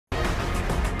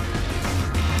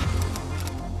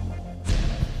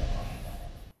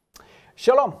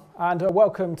Shalom and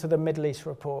welcome to the Middle East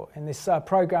Report. In this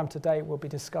programme today we'll be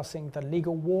discussing the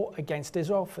legal war against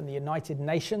Israel from the United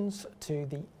Nations to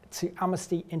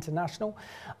Amnesty International,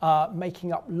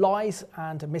 making up lies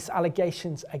and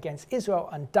misallegations against Israel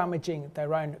and damaging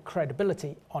their own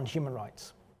credibility on human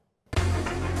rights.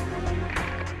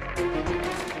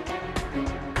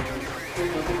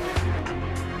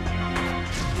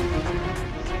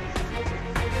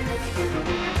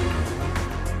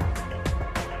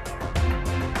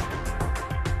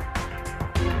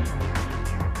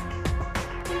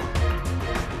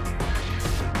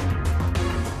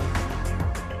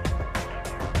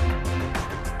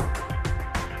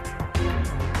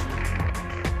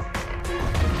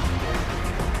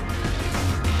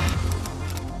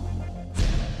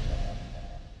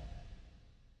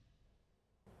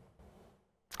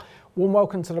 Warm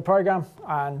welcome to the programme,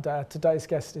 and today's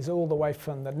guest is all the way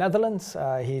from the Netherlands.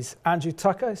 He's Andrew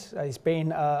Tucker. He's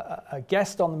been a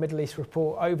guest on the Middle East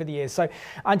Report over the years. So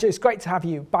Andrew, it's great to have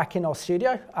you back in our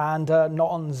studio and not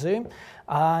on Zoom.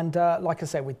 And like I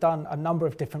said, we've done a number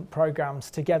of different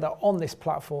programmes together on this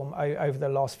platform over the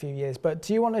last few years. But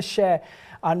do you want to share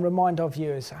and remind our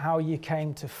viewers how you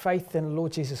came to faith in the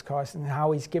Lord Jesus Christ and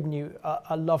how he's given you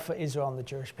a love for Israel and the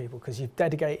Jewish people, because you've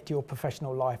dedicated your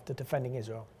professional life to defending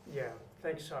Israel? Yeah,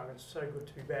 thanks, Simon. It's so good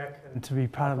to be back and to be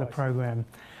part of the program.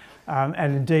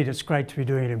 And indeed, it's great to be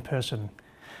doing it in person.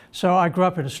 So I grew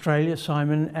up in Australia,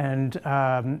 Simon, and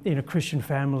in a Christian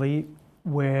family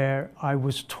where I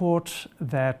was taught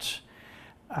that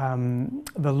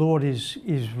the Lord is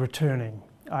returning.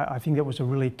 I think that was a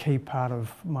really key part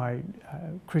of my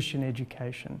Christian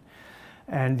education,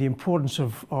 and the importance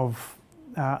of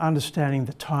understanding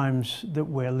the times that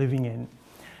we're living in.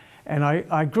 And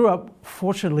I grew up,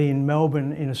 fortunately, in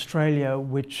Melbourne, in Australia,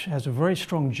 which has a very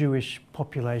strong Jewish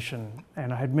population.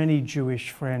 And I had many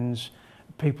Jewish friends,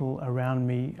 people around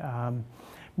me,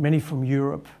 many from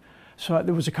Europe. So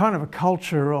there was a kind of a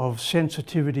culture of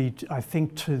sensitivity, I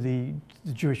think, to the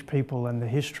Jewish people and the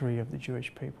history of the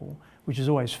Jewish people, which has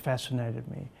always fascinated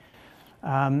me.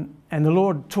 And the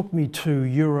Lord took me to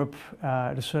Europe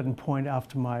at a certain point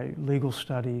after my legal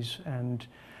studies, and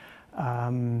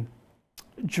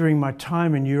during my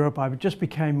time in Europe, I just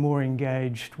became more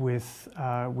engaged with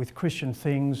Christian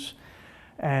things,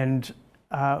 and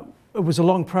it was a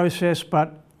long process.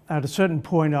 But at a certain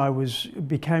point, I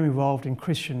became involved in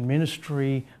Christian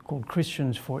ministry called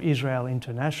Christians for Israel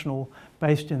International,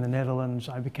 based in the Netherlands.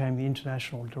 I became the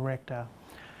international director,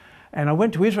 and I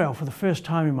went to Israel for the first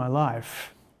time in my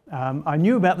life. I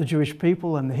knew about the Jewish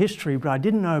people and the history, but I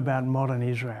didn't know about modern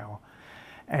Israel.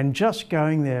 And just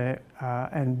going there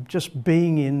and just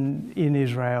being in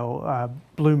Israel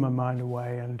blew my mind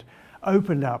away and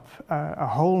opened up a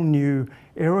whole new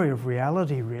area of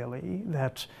reality, really,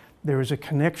 that there is a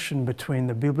connection between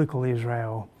the biblical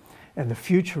Israel and the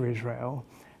future Israel,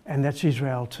 and that's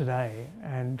Israel today.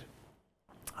 And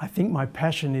I think my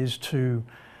passion is to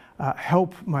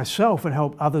help myself and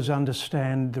help others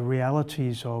understand the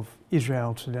realities of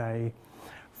Israel today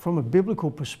from a biblical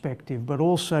perspective, but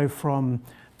also from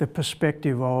the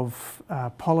perspective of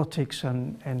politics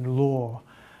and law,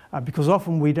 because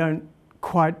often we don't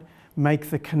quite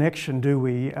make the connection, do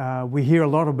we? We hear a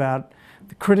lot about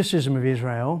the criticism of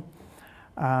Israel,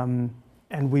 and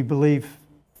we believe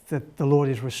that the Lord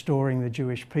is restoring the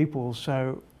Jewish people.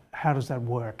 So how does that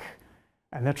work?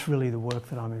 And that's really the work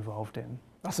that I'm involved in.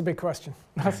 That's a big question.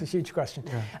 That's a huge question.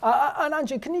 Yeah. And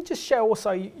Andrew, can you just share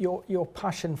also your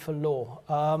passion for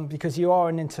law? Because you are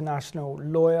an international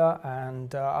lawyer,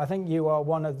 and I think you are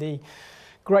one of the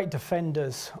great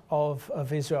defenders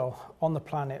of Israel on the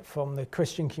planet, from the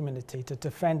Christian community, to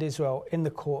defend Israel in the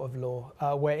court of law,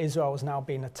 where Israel is now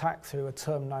being attacked through a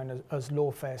term known as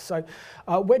Lawfare. So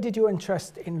where did your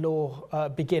interest in law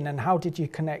begin, and how did you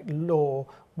connect law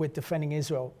with defending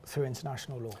Israel through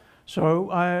international law?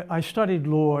 So I studied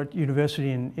law at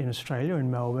university in Australia, in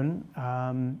Melbourne.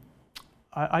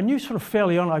 I knew sort of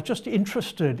fairly on, I was just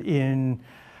interested in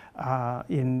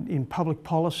public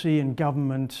policy and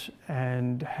government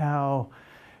and how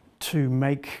to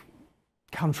make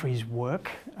countries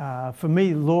work. For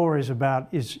me, law is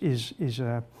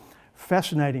a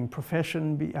fascinating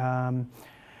profession.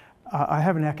 I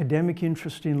have an academic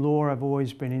interest in law. I've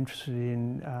always been interested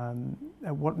in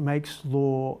what makes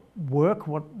law work,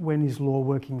 when is law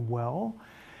working well,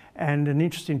 and an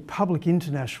interest in public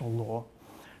international law.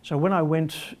 So when I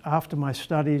went, after my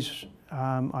studies,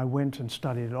 I went and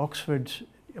studied at Oxford,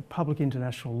 public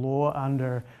international law,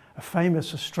 under a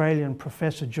famous Australian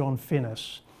professor, John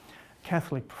Finnis,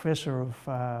 Catholic professor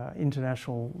of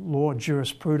international law,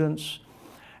 jurisprudence.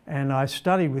 And I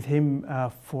studied with him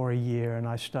for a year, and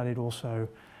I studied also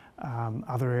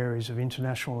other areas of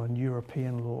international and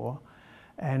European law.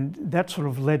 And that sort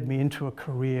of led me into a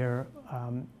career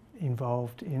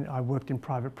I worked in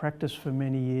private practice for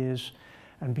many years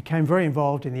and became very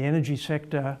involved in the energy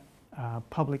sector,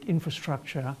 public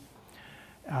infrastructure,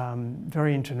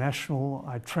 very international.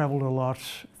 I traveled a lot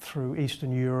through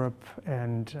Eastern Europe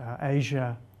and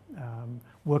Asia,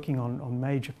 working on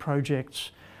major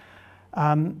projects.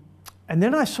 And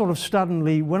then I sort of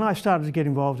suddenly, when I started to get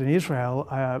involved in Israel,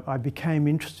 I became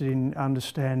interested in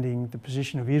understanding the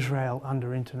position of Israel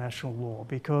under international law,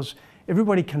 because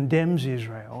everybody condemns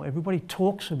Israel, everybody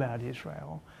talks about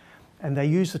Israel, and they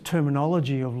use the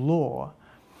terminology of law,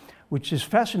 which is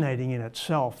fascinating in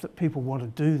itself, that people want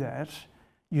to do that,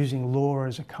 using law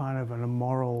as a kind of an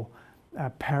immoral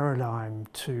paradigm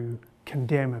to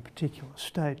condemn a particular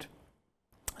state.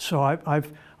 So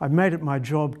I've made it my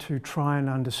job to try and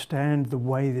understand the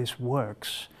way this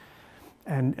works,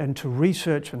 and to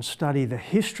research and study the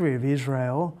history of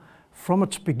Israel from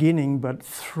its beginning, but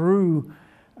through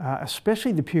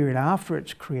especially the period after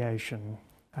its creation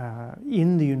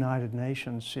in the United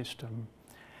Nations system,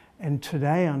 and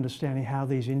today understanding how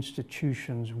these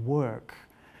institutions work,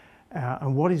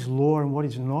 and what is law and what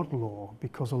is not law,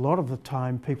 because a lot of the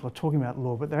time people are talking about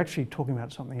law, but they're actually talking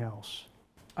about something else.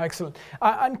 Excellent.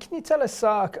 And can you tell us,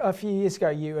 a few years ago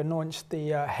you announced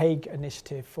the Hague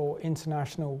Initiative for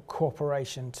international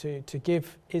cooperation to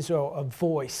give Israel a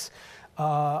voice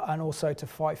and also to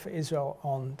fight for Israel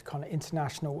on kind of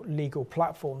international legal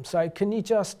platforms. So can you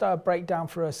just break down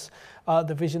for us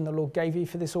the vision the Lord gave you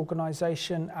for this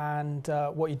organisation and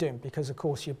what you're doing? Because of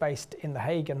course you're based in The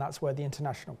Hague, and that's where the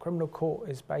International Criminal Court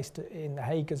is based in The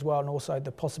Hague as well, and also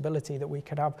the possibility that we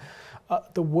could have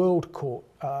the World Court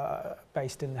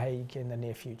based in The Hague in the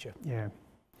near future. Yeah.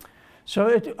 So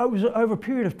it was over a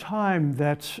period of time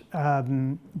that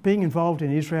being involved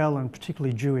in Israel and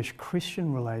particularly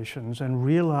Jewish-Christian relations, and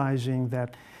realising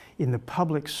that in the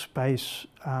public space,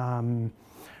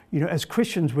 you know, as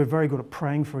Christians we're very good at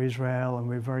praying for Israel, and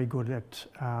we're very good at,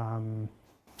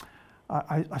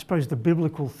 I suppose, the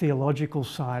biblical theological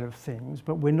side of things,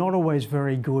 but we're not always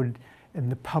very good in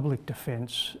the public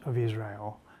defence of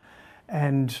Israel.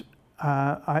 And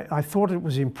I thought it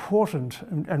was important,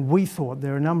 and we thought,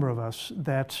 there are a number of us,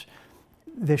 that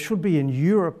there should be in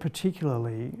Europe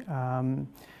particularly,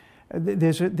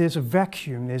 there's a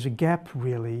vacuum, there's a gap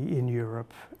really in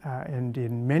Europe and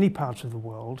in many parts of the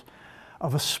world,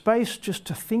 of a space just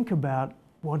to think about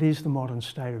what is the modern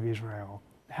state of Israel.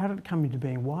 How did it come into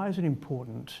being? Why is it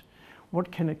important?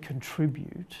 What can it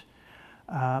contribute?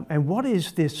 And what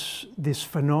is this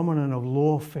phenomenon of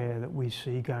lawfare that we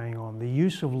see going on, the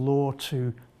use of law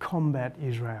to combat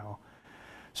Israel?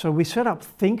 So we set up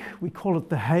THINK, we call it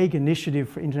the Hague Initiative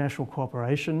for International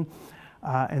Cooperation,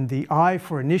 and the I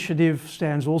for initiative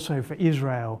stands also for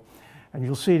Israel. And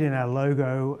you'll see it in our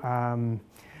logo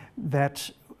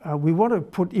that we want to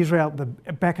put Israel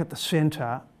back at the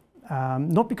centre,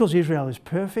 not because Israel is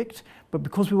perfect, but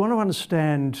because we want to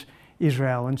understand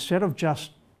Israel instead of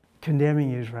just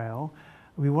condemning Israel.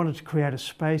 We wanted to create a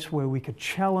space where we could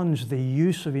challenge the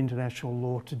use of international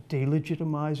law to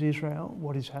delegitimize Israel,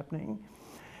 what is happening,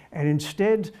 and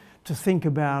instead to think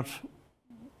about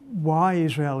why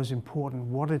Israel is important,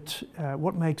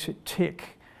 what makes it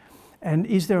tick, and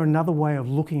is there another way of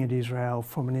looking at Israel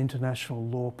from an international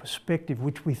law perspective,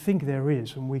 which we think there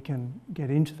is, and we can get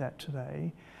into that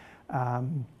today,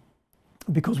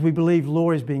 because we believe law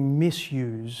is being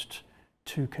misused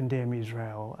to condemn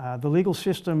Israel. The legal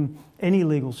system, any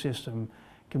legal system,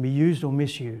 can be used or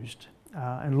misused.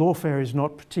 And lawfare is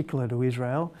not particular to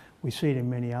Israel. We see it in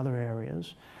many other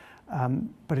areas.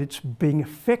 But it's being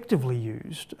effectively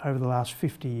used over the last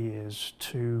 50 years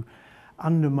to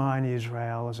undermine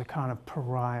Israel as a kind of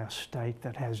pariah state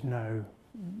that has no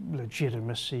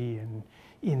legitimacy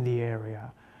in the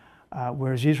area.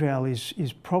 Whereas Israel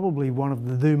is probably one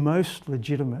of the most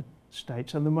legitimate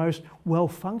states and the most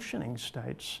well-functioning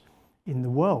states in the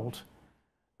world,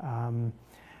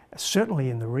 certainly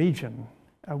in the region,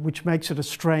 which makes it a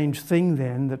strange thing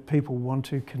then that people want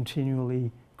to continually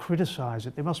criticise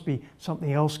it. There must be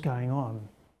something else going on.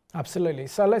 Absolutely.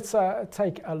 So let's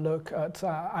take a look at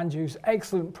Andrew's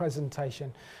excellent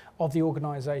presentation of the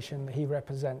organisation that he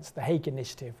represents, the Hague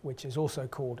Initiative, which is also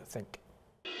called THINK.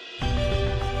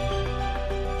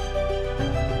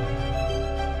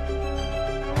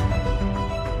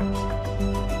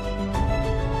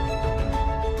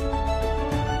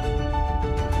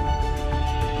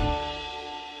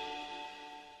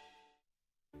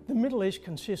 The Middle East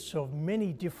consists of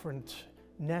many different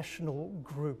national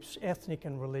groups, ethnic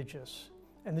and religious,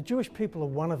 and the Jewish people are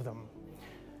one of them.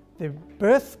 The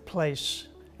birthplace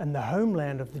and the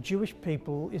homeland of the Jewish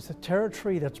people is the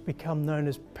territory that's become known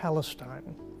as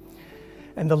Palestine.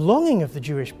 And the longing of the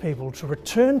Jewish people to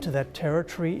return to that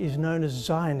territory is known as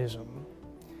Zionism.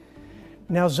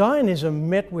 Now, Zionism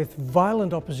met with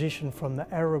violent opposition from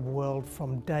the Arab world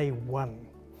from day one.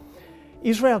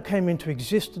 Israel came into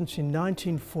existence in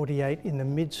 1948 in the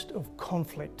midst of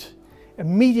conflict.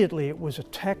 Immediately it was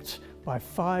attacked by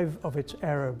 5 of its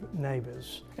Arab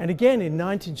neighbours. And again in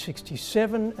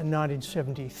 1967 and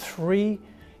 1973,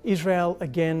 Israel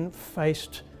again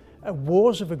faced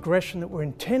wars of aggression that were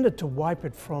intended to wipe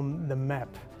it from the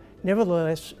map.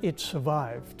 Nevertheless, it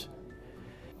survived.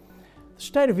 The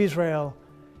State of Israel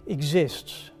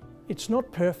exists. It's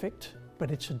not perfect,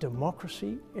 but it's a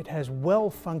democracy. It has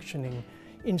well-functioning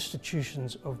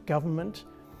institutions of government,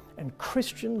 and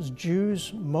Christians,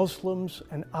 Jews, Muslims,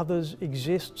 and others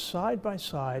exist side by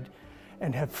side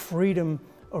and have freedom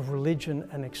of religion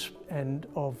and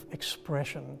of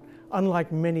expression,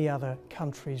 unlike many other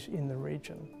countries in the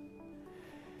region.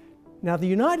 Now, the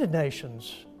United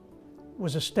Nations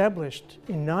was established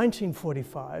in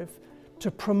 1945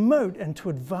 to promote and to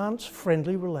advance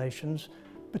friendly relations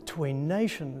between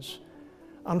nations.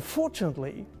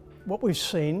 Unfortunately, what we've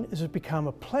seen is it's become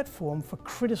a platform for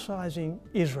criticising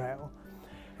Israel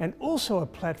and also a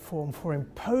platform for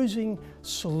imposing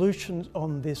solutions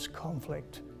on this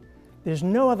conflict. There's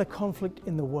no other conflict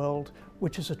in the world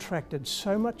which has attracted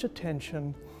so much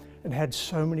attention and had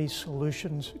so many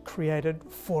solutions created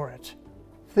for it.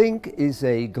 Think is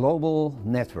a global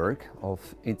network of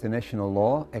international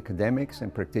law, academics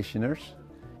and practitioners,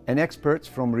 and experts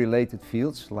from related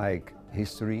fields like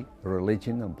history,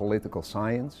 religion and political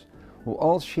science, who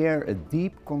all share a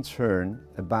deep concern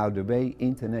about the way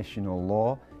international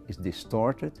law is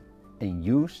distorted and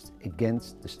used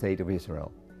against the State of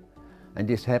Israel. And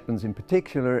this happens in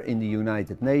particular in the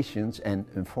United Nations and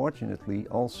unfortunately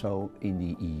also in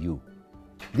the EU.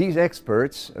 These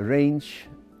experts range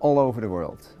all over the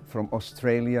world, from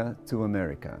Australia to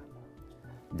America.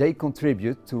 They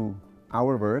contribute to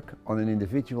our work on an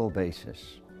individual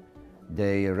basis.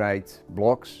 They write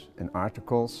blogs and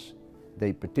articles,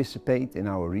 they participate in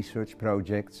our research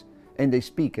projects, and they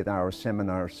speak at our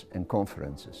seminars and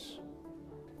conferences.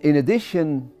 In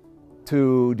addition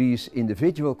to these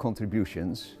individual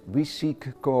contributions, we seek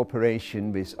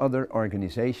cooperation with other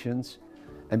organizations,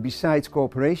 and besides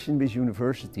cooperation with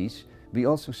universities, we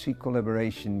also seek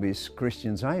collaboration with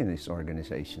Christian Zionist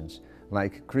organizations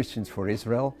like Christians for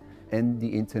Israel and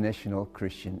the International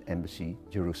Christian Embassy,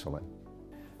 Jerusalem.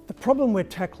 The problem we're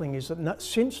tackling is that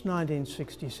since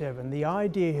 1967, the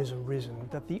idea has arisen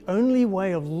that the only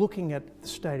way of looking at the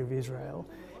State of Israel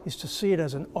is to see it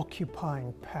as an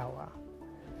occupying power.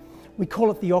 We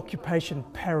call it the occupation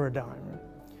paradigm.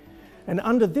 And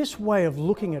under this way of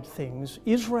looking at things,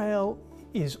 Israel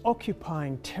is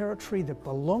occupying territory that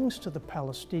belongs to the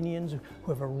Palestinians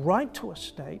who have a right to a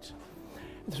state.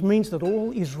 This means that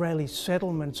all Israeli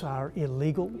settlements are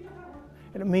illegal,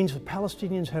 and it means the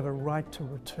Palestinians have a right to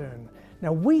return.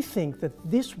 Now, we think that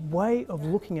this way of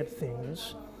looking at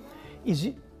things is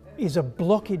a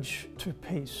blockage to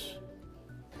peace.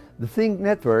 The Think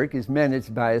Network is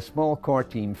managed by a small core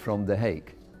team from The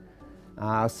Hague.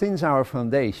 Since our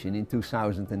foundation in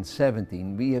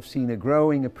 2017, we have seen a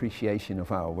growing appreciation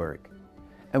of our work.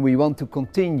 And we want to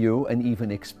continue and even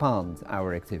expand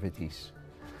our activities.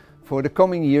 For the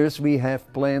coming years, we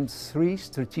have planned 3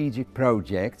 strategic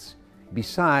projects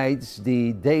besides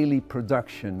the daily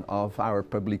production of our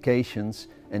publications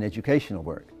and educational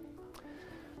work.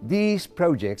 These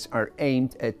projects are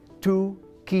aimed at 2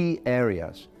 key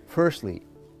areas. Firstly,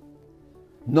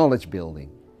 knowledge building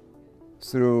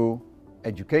through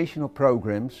educational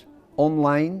programs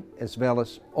online as well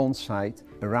as on-site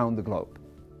around the globe.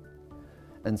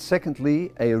 And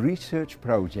secondly, a research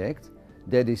project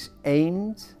that is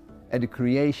aimed at the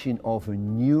creation of a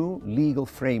new legal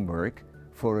framework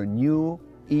for a new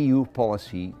EU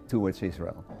policy towards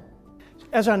Israel.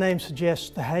 As our name suggests,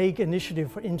 the Hague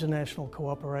Initiative for International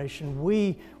Cooperation,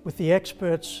 we, with the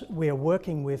experts we are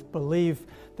working with, believe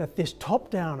that this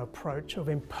top-down approach of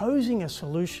imposing a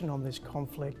solution on this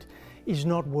conflict is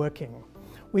not working.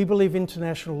 We believe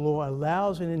international law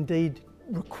allows and indeed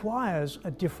requires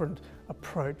a different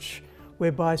approach,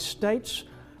 whereby states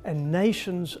and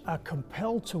nations are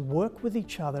compelled to work with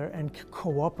each other and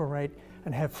cooperate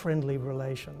and have friendly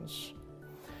relations.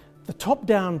 The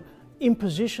top-down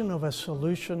imposition of a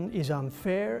solution is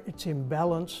unfair, it's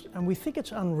imbalanced, and we think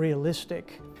it's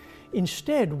unrealistic.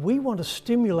 Instead, we want to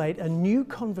stimulate a new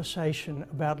conversation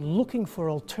about looking for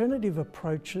alternative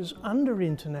approaches under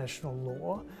international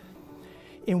law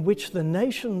in which the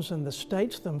nations and the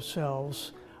states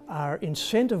themselves are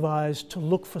incentivized to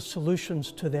look for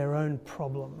solutions to their own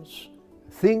problems.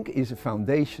 Think is a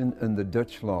foundation under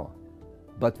Dutch law,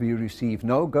 but we receive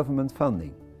no government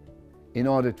funding. In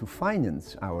order to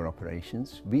finance our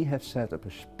operations, we have set up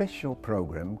a special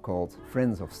program called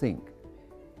Friends of Think.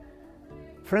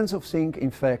 Friends of Think,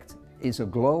 in fact, is a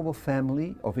global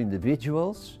family of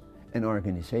individuals and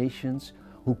organizations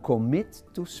who commit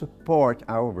to support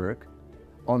our work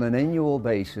on an annual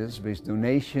basis with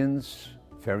donations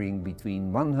varying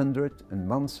between 100 and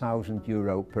 1,000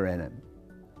 euro per annum.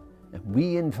 And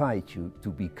we invite you to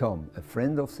become a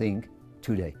Friend of Think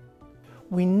today.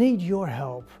 We need your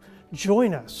help.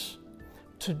 Join us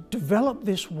to develop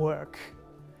this work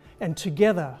and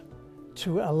together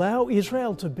to allow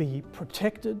Israel to be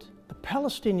protected, the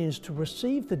Palestinians to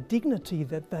receive the dignity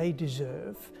that they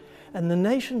deserve, and the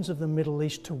nations of the Middle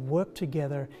East to work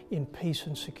together in peace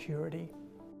and security.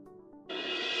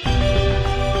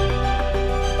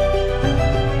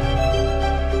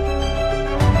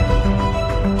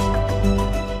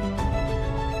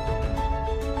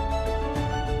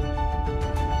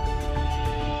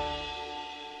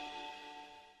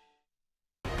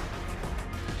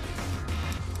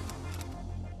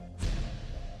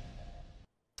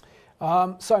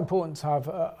 So important to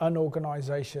have an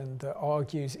organisation that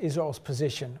argues Israel's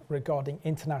position regarding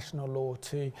international law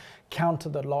to counter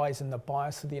the lies and the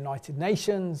bias of the United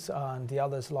Nations and the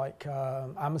others like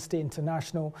Amnesty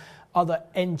International, other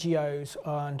NGOs,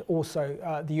 and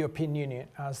also the European Union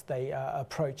as they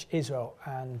approach Israel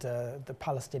and the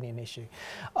Palestinian issue.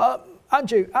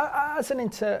 Andrew, as an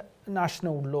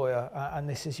international lawyer, and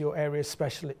this is your area of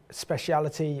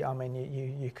speciality, I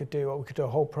mean, we could do a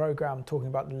whole program talking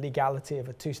about the legality of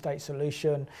a two-state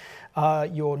solution,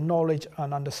 your knowledge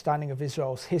and understanding of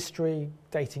Israel's history,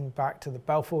 dating back to the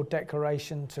Balfour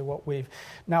Declaration to what we've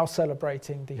now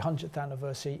celebrating the 100th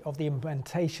anniversary of the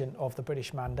implementation of the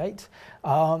British Mandate.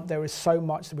 There is so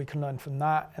much that we can learn from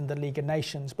that and the League of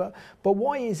Nations, but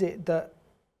why is it that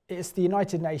it's the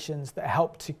United Nations that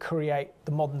helped to create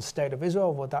the modern state of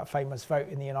Israel with that famous vote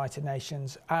in the United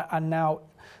Nations, and now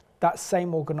that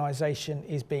same organisation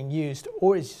is being used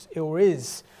or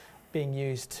is being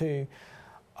used to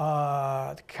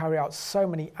carry out so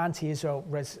many anti-Israel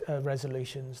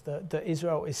resolutions that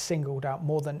Israel is singled out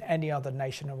more than any other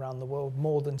nation around the world,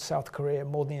 more than South Korea,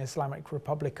 more than the Islamic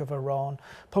Republic of Iran,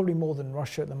 probably more than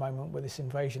Russia at the moment with this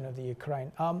invasion of the Ukraine.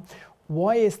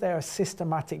 Why is there a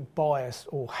systematic bias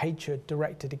or hatred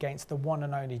directed against the one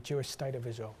and only Jewish state of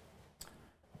Israel?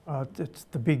 It's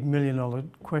the big million-dollar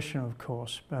question, of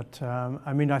course. But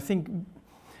I mean, I think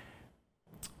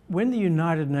when the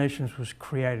United Nations was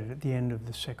created at the end of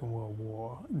the Second World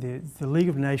War, the League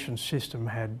of Nations system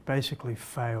had basically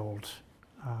failed.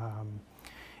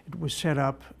 It was set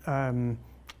up.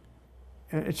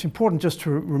 It's important just to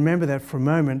remember that for a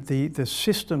moment. The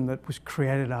system that was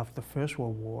created after the First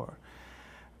World War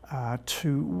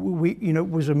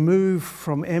was a move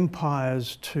from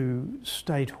empires to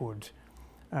statehood.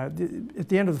 At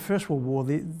the end of the First World War,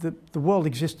 the world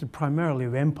existed primarily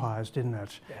of empires, didn't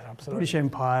it? Yeah, absolutely. The British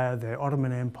Empire, the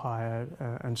Ottoman Empire,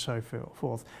 and so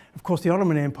forth. Of course, the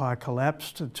Ottoman Empire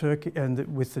collapsed, Turkey, and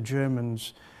with the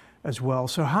Germans as well.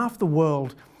 So half the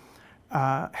world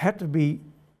had to be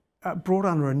brought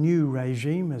under a new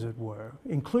regime, as it were,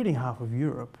 including half of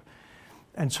Europe.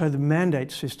 And so the mandate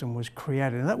system was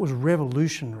created, and that was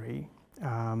revolutionary.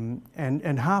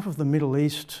 And half of the Middle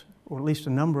East, or at least a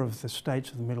number of the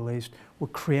states of the Middle East, were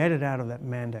created out of that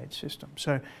mandate system.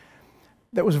 So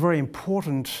that was a very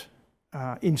important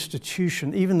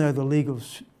institution, even though the League of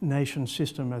Nations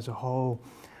system as a whole,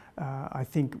 I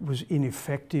think, was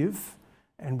ineffective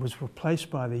and was replaced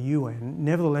by the UN.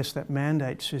 Nevertheless, that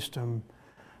mandate system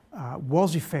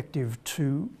was effective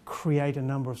to create a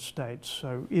number of states.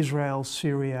 So Israel,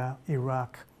 Syria,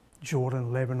 Iraq,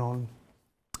 Jordan, Lebanon,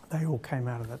 they all came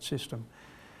out of that system.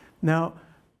 Now,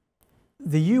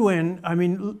 the UN, I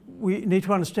mean, we need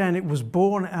to understand it was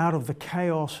born out of the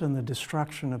chaos and the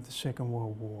destruction of the Second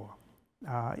World War.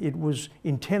 It was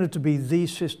intended to be the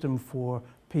system for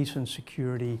peace and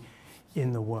security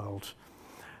in the world.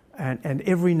 And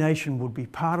every nation would be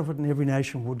part of it and every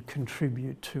nation would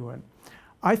contribute to it.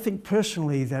 I think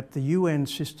personally that the UN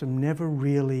system never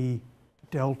really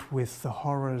dealt with the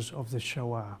horrors of the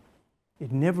Shoah.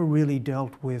 It never really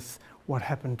dealt with what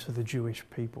happened to the Jewish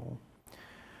people.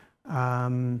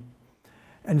 And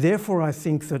therefore I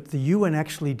think that the UN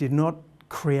actually did not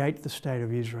create the State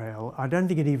of Israel. I don't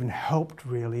think it even helped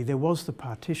really. There was the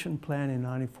partition plan in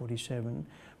 1947,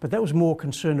 but that was more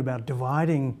concerned about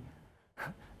dividing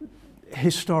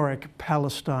historic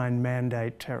Palestine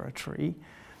Mandate territory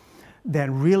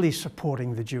than really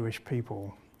supporting the Jewish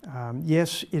people.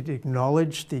 Yes, it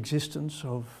acknowledged the existence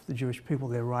of the Jewish people,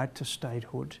 their right to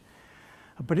statehood,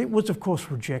 but it was of course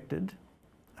rejected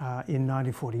in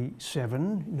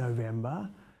 1947, November,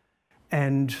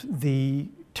 and the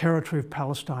territory of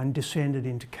Palestine descended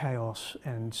into chaos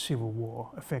and civil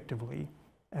war, effectively.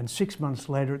 And 6 months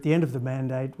later, at the end of the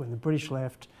mandate, when the British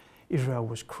left, Israel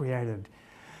was created.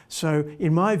 So,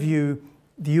 in my view,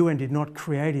 the UN did not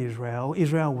create Israel.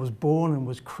 Israel was born and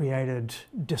was created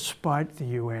despite the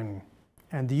UN.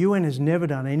 And the UN has never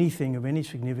done anything of any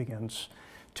significance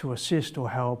to assist or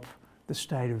help the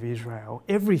state of Israel.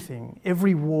 Everything,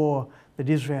 every war that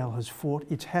Israel has fought,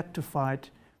 it's had to fight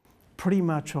pretty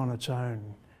much on its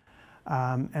own.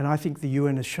 And I think the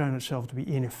UN has shown itself to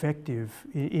be ineffective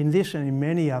in this and in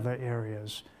many other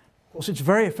areas. Of course, it's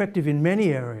very effective in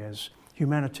many areas,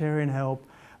 humanitarian help.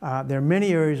 There are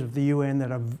many areas of the UN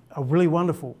that are really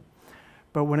wonderful.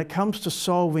 But when it comes to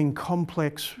solving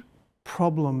complex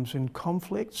problems and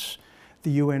conflicts,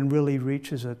 the UN really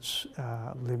reaches its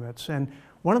limits. And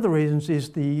one of the reasons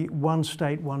is the one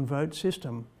state, one vote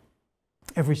system.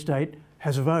 Every state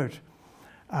has a vote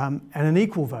and an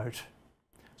equal vote.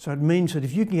 So it means that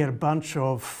if you can get a bunch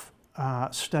of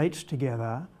states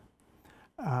together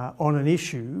on an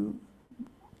issue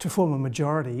to form a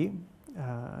majority,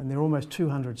 and there are almost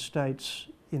 200 states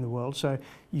in the world, so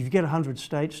you get 100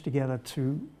 states together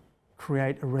to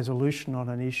create a resolution on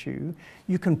an issue,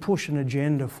 you can push an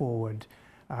agenda forward,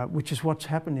 which is what's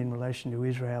happened in relation to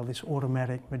Israel, this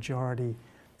automatic majority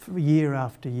year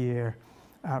after year,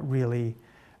 really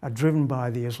driven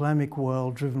by the Islamic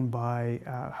world, driven by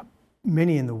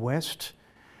many in the West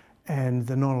and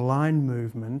the non-aligned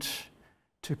movement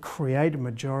to create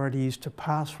majorities, to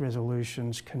pass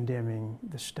resolutions condemning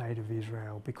the state of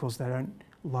Israel because they don't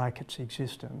like its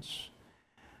existence.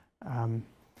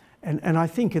 And I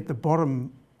think at the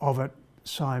bottom of it,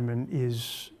 Simon,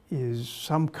 is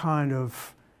some kind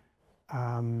of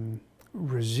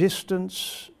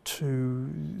resistance to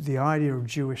the idea of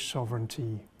Jewish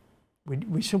sovereignty.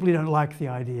 We simply don't like the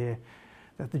idea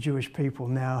that the Jewish people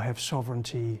now have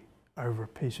sovereignty over a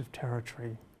piece of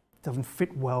territory. It doesn't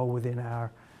fit well within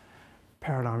our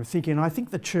paradigm of thinking. And I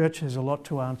think the church has a lot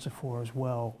to answer for as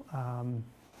well.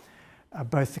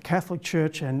 Both the Catholic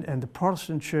Church and the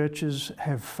Protestant churches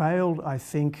have failed, I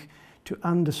think, to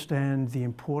understand the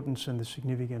importance and the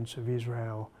significance of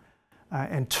Israel.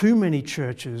 And too many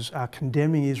churches are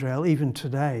condemning Israel, even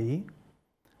today,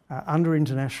 under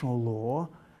international law,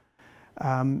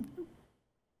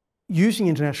 using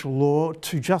international law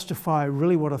to justify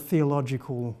really what are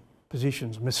theological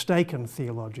positions, mistaken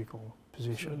theological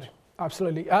positions.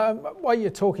 Absolutely. While you're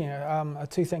talking,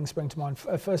 two things spring to mind.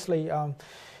 Firstly,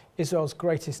 Israel's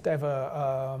greatest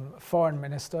ever foreign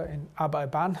minister in Abba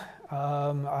Eban,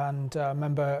 and I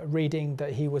remember reading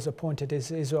that he was appointed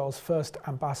as Israel's first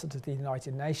ambassador to the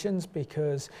United Nations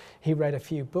because he read a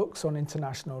few books on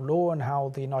international law and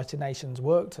how the United Nations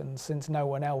worked, and since no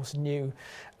one else knew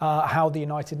how the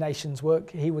United Nations work,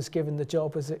 he was given the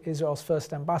job as Israel's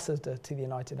first ambassador to the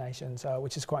United Nations,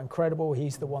 which is quite incredible.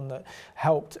 He's the one that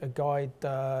helped guide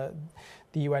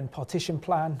the UN partition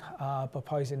plan,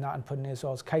 proposing that and putting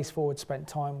Israel's case forward, spent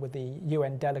time with the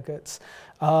UN delegates.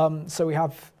 So we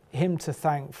have him to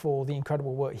thank for the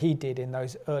incredible work he did in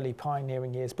those early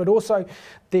pioneering years, but also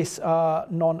this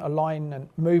non-alignment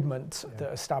movement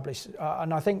that established.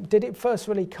 And I think, did it first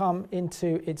really come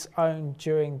into its own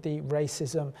during the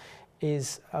racism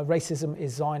is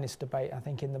Zionist debate, I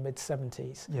think in the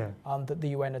mid-70s, that the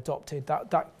UN adopted,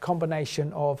 that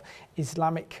combination of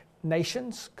Islamic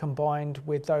nations combined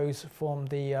with those from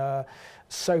the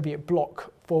Soviet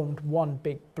bloc formed one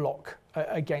big bloc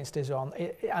against Israel.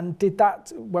 And did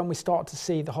that, when we start to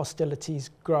see the hostilities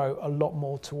grow a lot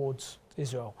more towards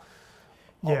Israel?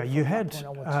 Yeah, you had,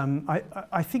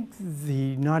 I think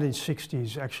the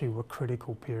 1960s actually were a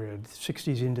critical period,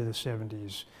 60s into the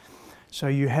 70s. So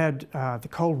you had the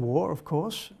Cold War, of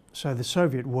course, so the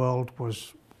Soviet world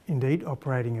was indeed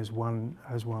operating as one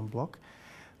bloc.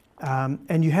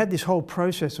 And you had this whole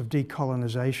process of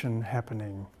decolonization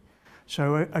happening.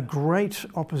 So a great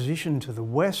opposition to the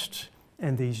West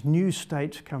and these new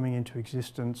states coming into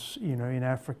existence, you know, in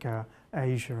Africa,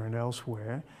 Asia and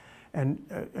elsewhere,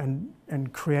 and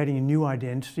creating a new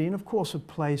identity and of course a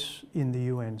place in the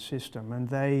UN system. And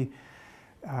they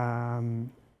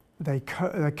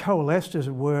coalesced, as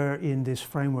it were, in this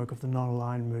framework of the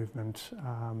non-aligned movement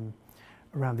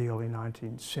around the early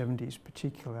 1970s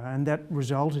particular, and that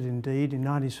resulted indeed in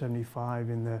 1975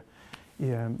 in the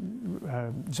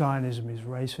Zionism is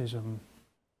Racism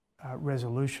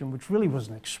resolution, which really was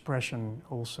an expression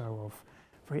also of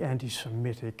very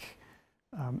anti-Semitic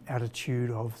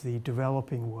attitude of the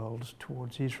developing world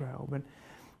towards Israel. But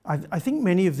I think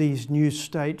many of these new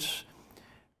states,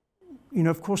 you know,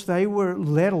 of course, they were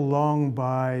led along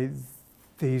by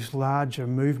these larger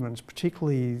movements,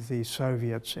 particularly the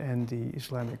Soviets and the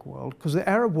Islamic world, because the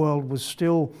Arab world was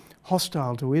still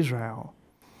hostile to Israel.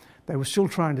 They were still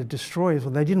trying to destroy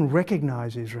Israel. They didn't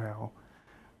recognize Israel.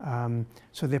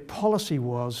 So their policy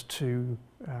was to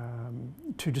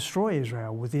destroy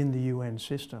Israel within the UN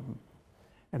system.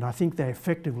 And I think they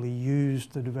effectively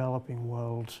used the developing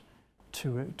world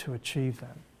to achieve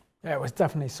that. Yeah, it was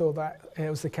definitely saw that. It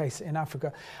was the case in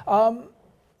Africa.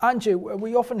 Andrew,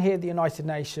 we often hear the United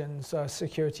Nations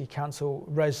Security Council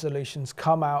resolutions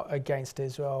come out against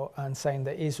Israel and saying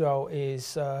that Israel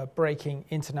is breaking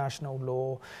international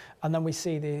law. And then we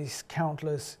see these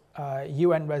countless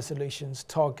UN resolutions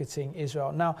targeting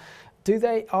Israel. Now,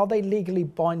 are they legally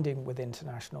binding with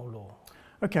international law?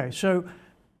 Okay, so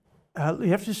you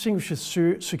have to distinguish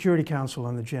the Security Council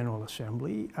and the General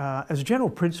Assembly. As a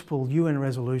general principle, UN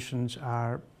resolutions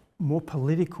are more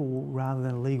political rather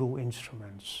than legal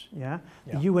instruments. Yeah?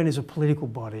 The UN is a political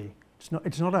body.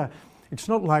 It's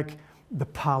not like the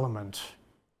Parliament.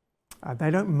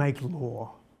 They don't make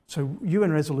law. So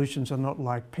UN resolutions are not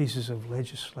like pieces of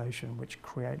legislation which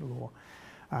create law.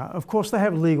 Of course, they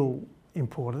have legal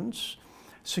importance.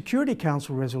 Security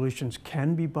Council resolutions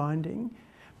can be binding,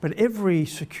 but every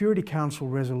Security Council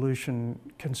resolution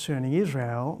concerning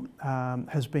Israel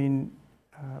has been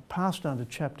passed under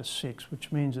Chapter 6,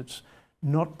 which means it's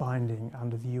not binding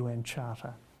under the UN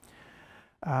Charter.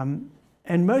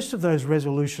 And most of those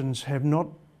resolutions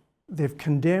they've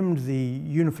condemned the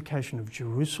unification of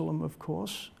Jerusalem, of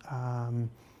course,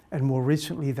 and more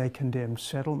recently they condemned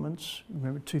settlements,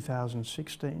 remember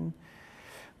 2016.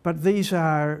 But these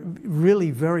are really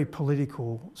very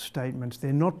political statements.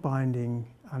 They're not binding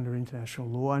under international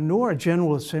law, nor are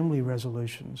General Assembly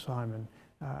resolutions, Simon.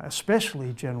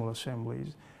 Especially General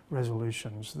Assembly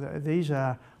resolutions. These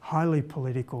are highly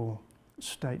political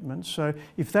statements. So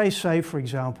if they say, for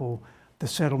example, the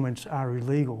settlements are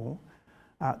illegal,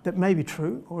 that may be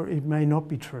true or it may not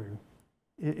be true.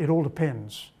 It all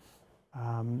depends.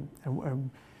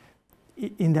 In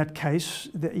that case,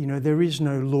 you know, there is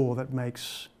no law that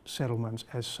makes settlements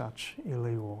as such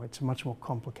illegal. It's a much more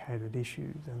complicated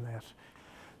issue than that.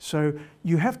 So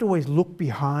you have to always look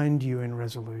behind UN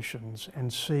resolutions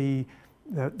and see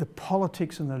the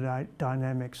politics and the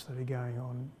dynamics that are going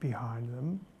on behind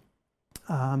them.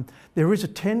 There is a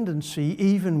tendency,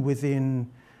 even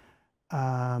within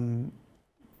the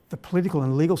political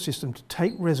and legal system, to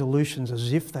take resolutions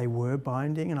as if they were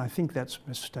binding, and I think that's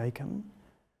mistaken.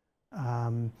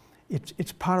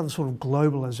 It's part of the sort of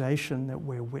globalization that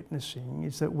we're witnessing,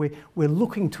 is that we're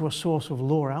looking to a source of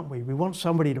law, aren't we? We want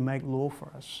somebody to make law for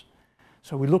us.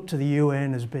 So we look to the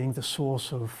UN as being the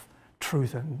source of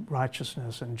truth and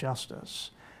righteousness and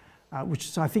justice, which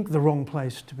is, I think, the wrong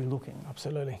place to be looking.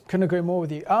 Absolutely. Couldn't agree more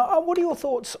with you. What are your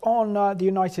thoughts on the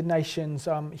United Nations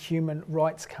Human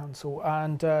Rights Council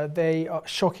and the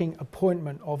shocking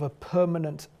appointment of a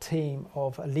permanent team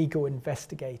of legal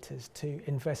investigators to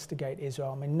investigate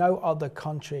Israel? I mean, no other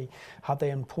country have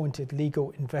they appointed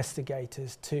legal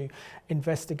investigators to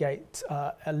investigate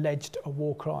alleged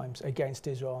war crimes against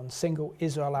Israel and single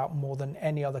Israel out more than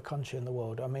any other country in the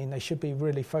world. I mean, they should be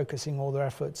really focusing all their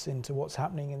efforts into what's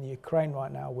happening in the Ukraine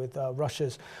right now with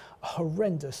Russia's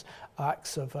horrendous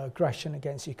acts of aggression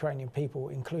against Ukrainian people,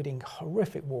 including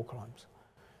horrific war crimes.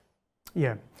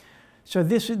 Yeah, so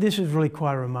this is really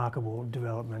quite a remarkable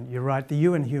development. You're right, the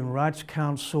UN Human Rights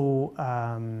Council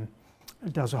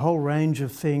does a whole range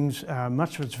of things.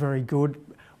 Much of it's very good.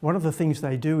 One of the things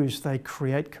they do is they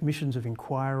create commissions of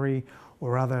inquiry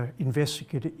or other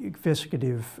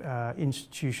investigative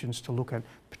institutions to look at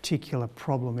particular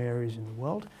problem areas in the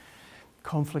world,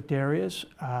 conflict areas,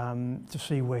 to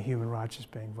see where human rights is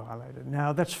being violated.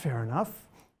 Now, that's fair enough,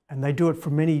 and they do it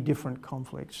for many different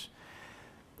conflicts.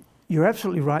 You're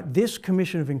absolutely right. This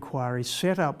Commission of Inquiry,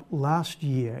 set up last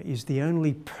year, is the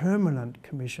only permanent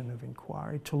Commission of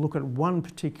Inquiry to look at one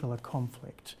particular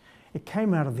conflict. It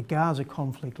came out of the Gaza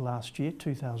conflict last year,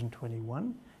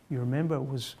 2021. You remember it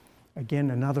was,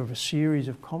 again, another of a series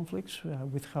of conflicts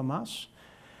with Hamas.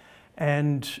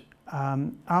 And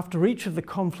after each of the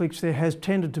conflicts, there has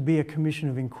tended to be a Commission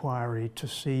of Inquiry to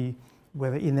see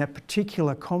whether in that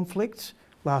particular conflict,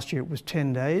 last year it was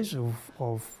 10 days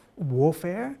of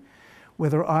warfare,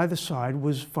 whether either side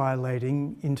was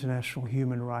violating international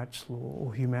human rights law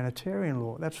or humanitarian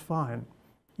law. That's fine,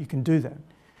 you can do that.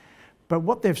 But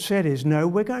what they've said is, no,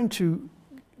 we're going to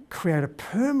create a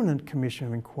permanent commission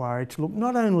of inquiry to look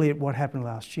not only at what happened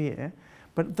last year,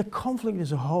 but the conflict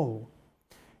as a whole,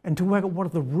 and to work out what are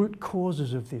the root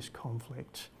causes of this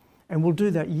conflict. And we'll do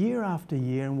that year after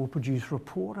year, and we'll produce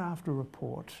report after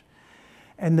report.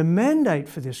 And the mandate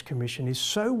for this commission is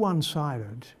so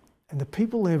one-sided, and the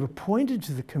people they've appointed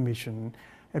to the commission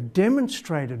have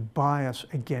demonstrated bias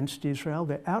against Israel.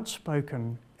 They're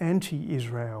outspoken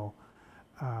anti-Israel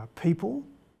people.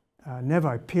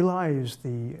 Nevo Pillay is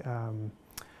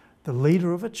the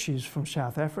leader of it. She's from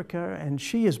South Africa, and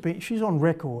she's on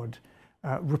record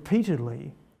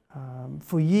repeatedly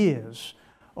for years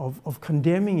of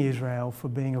condemning Israel for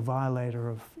being a violator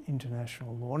of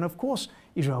international law. And of course,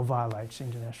 Israel violates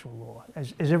international law,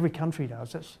 as every country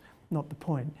does. That's not the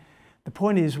point. The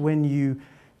point is when you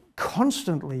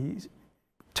constantly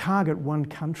target one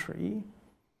country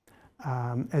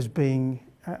as being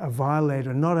a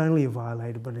violator, not only a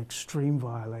violator, but an extreme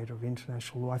violator of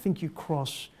international law, I think you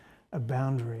cross a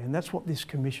boundary. And that's what this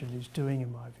commission is doing,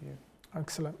 in my view.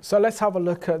 Excellent. So let's have a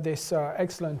look at this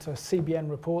excellent CBN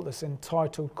report that's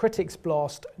entitled Critics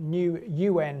Blast New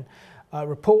UN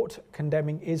Report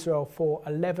Condemning Israel for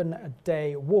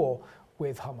 11-Day War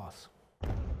with Hamas.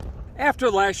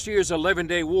 After last year's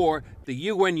 11-day war, the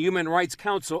UN Human Rights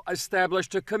Council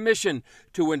established a commission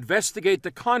to investigate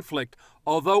the conflict,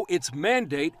 although its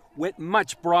mandate went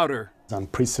much broader. It's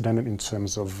unprecedented in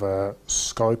terms of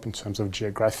scope, in terms of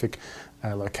geographic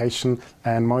location,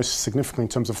 and most significantly in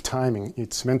terms of timing.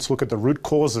 It's meant to look at the root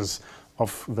causes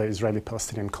of the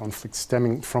Israeli-Palestinian conflict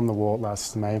stemming from the war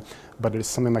last May, but it is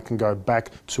something that can go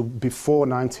back to before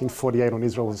 1948 when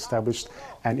Israel was established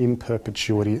and in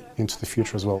perpetuity into the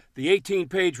future as well. The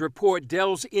 18-page report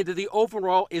delves into the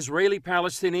overall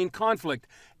Israeli-Palestinian conflict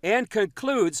and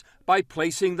concludes by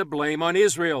placing the blame on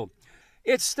Israel.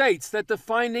 It states that the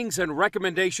findings and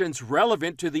recommendations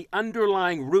relevant to the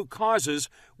underlying root causes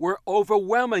were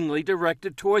overwhelmingly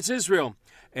directed towards Israel,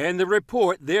 and the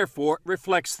report therefore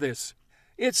reflects this.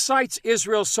 It cites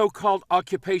Israel's so-called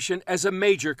occupation as a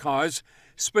major cause,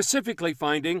 specifically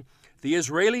finding the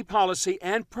Israeli policy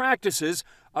and practices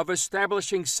of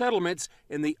establishing settlements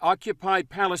in the occupied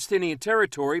Palestinian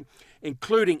territory,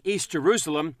 including East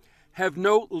Jerusalem, have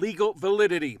no legal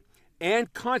validity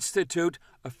and constitute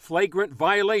a flagrant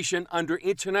violation under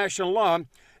international law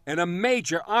and a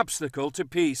major obstacle to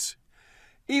peace.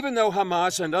 Even though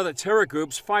Hamas and other terror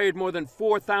groups fired more than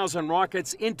 4,000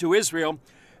 rockets into Israel,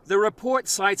 the report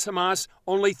cites Hamas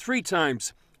only 3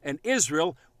 times and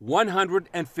Israel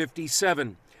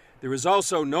 157. There is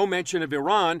also no mention of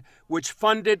Iran, which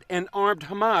funded and armed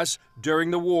Hamas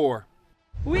during the war.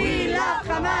 We love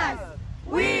Hamas!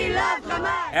 We love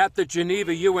Hamas! At the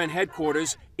Geneva UN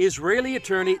headquarters, Israeli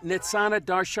attorney Nitzana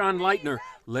Darshan-Leitner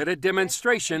led a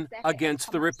demonstration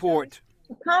against the report.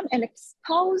 To come and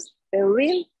expose the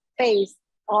real face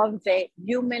of the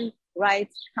Human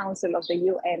Rights Council of the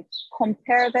UN,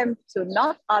 compare them to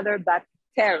not other but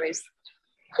terrorists.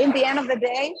 In the end of the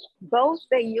day, both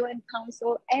the UN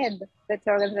Council and the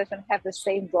terror organization have the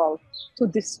same goal: to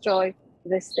destroy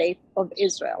the state of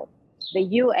Israel. The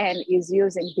UN is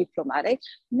using diplomatic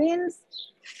means,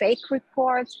 fake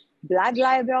reports, blood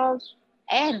libels,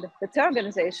 and the terror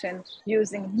organization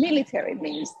using military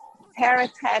means, terror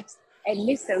attacks and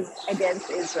missiles against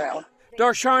Israel.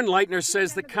 Darshan-Leitner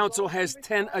says the Council has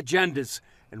 10 agendas,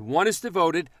 and one is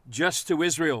devoted just to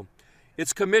Israel.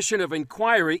 Its commission of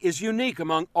inquiry is unique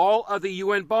among all other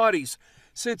UN bodies,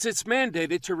 since it's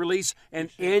mandated to release an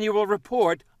annual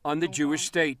report on the Jewish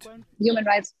state. Human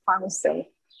Rights Council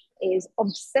is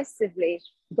obsessively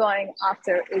going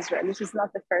after Israel. This is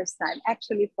not the first time.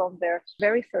 Actually, from their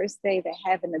very first day, they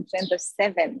have an Agenda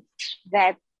 7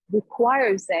 that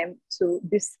requires them to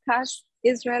discuss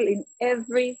Israel in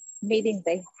every meeting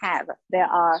they have. There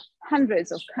are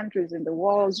hundreds of countries in the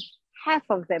world. Half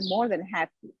of them, more than half,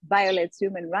 violates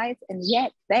human rights, and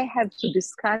yet they have to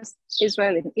discuss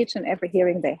Israel in each and every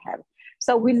hearing they have.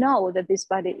 So we know that this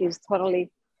body is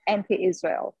totally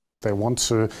anti-Israel. They want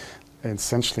to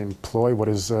essentially employ what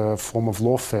is a form of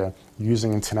lawfare,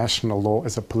 using international law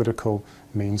as a political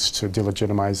means to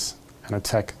delegitimize and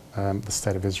attack the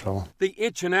state of Israel. The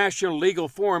International Legal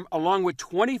Forum, along with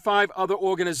 25 other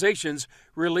organizations,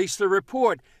 released a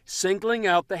report singling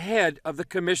out the head of the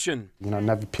commission.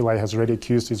 Navi Pillay has already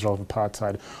accused Israel of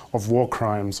apartheid, of war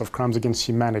crimes, of crimes against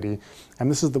humanity, and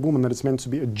this is the woman that is meant to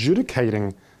be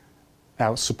adjudicating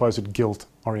our supposed guilt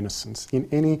or innocence. In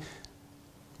any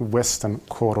Western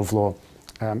court of law,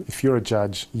 if you're a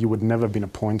judge, you would never have been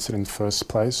appointed in the first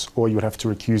place, or you would have to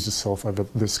recuse yourself over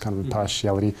this kind of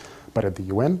impartiality. But at the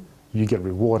UN, you get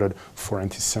rewarded for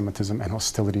anti-Semitism and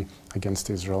hostility against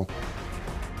Israel.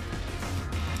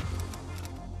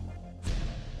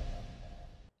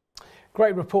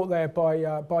 Great report there by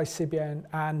CBN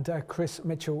and Chris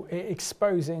Mitchell,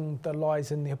 exposing the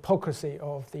lies and the hypocrisy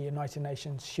of the United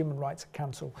Nations Human Rights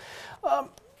Council.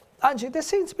 Andrew, there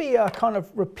seems to be a kind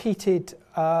of repeated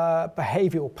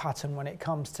behavioural pattern when it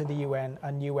comes to the UN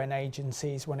and UN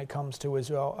agencies when it comes to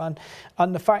Israel.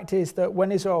 And the fact is that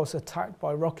when Israel is attacked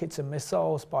by rockets and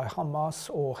missiles by Hamas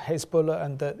or Hezbollah,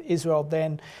 and that Israel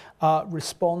then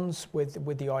responds with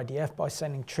the IDF by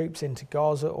sending troops into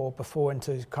Gaza or before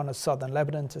into kind of southern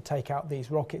Lebanon to take out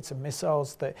these rockets and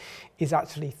missiles, that is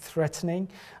actually threatening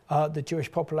the Jewish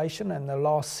population. And the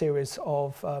last series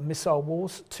of missile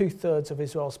wars, 2/3 of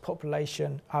Israel's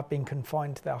population have been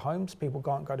confined to their homes. People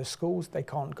can't go to schools, they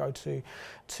can't go to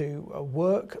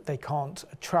work, they can't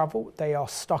travel, they are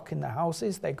stuck in their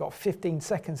houses. They've got 15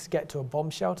 seconds to get to a bomb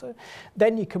shelter.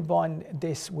 Then you combine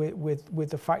this with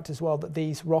the fact as well that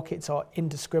these rockets are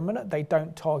indiscriminate. They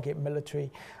don't target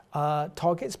military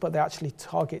targets, but they actually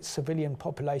target civilian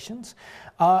populations.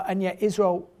 And yet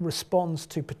Israel responds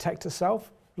to protect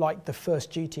herself, like the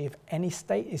first duty of any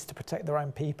state is to protect their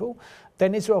own people.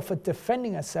 Then Israel, for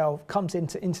defending herself, comes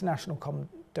into international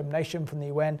condemnation from the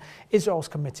UN. Israel's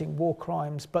committing war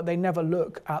crimes, but they never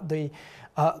look at the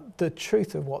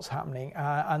truth of what's happening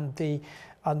and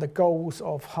the goals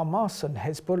of Hamas and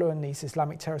Hezbollah and these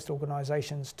Islamic terrorist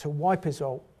organisations to wipe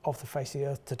Israel off the face of the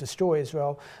earth, to destroy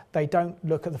Israel. They don't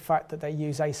look at the fact that they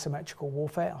use asymmetrical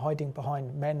warfare, hiding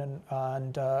behind men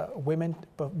and women,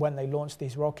 but when they launch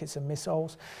these rockets and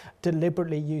missiles,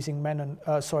 deliberately using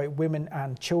women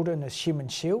and children as human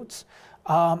shields,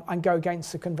 and go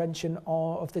against the convention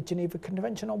of the Geneva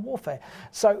Convention on Warfare.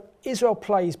 So Israel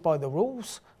plays by the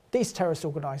rules. These terrorist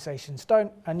organisations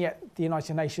don't, and yet the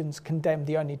United Nations condemn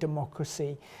the only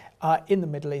democracy in the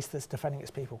Middle East that's defending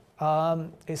its people.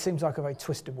 It seems like a very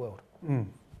twisted world.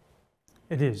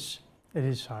 It is,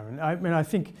 Simon. I mean, I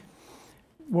think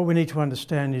what we need to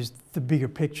understand is the bigger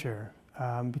picture,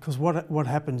 because what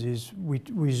happens is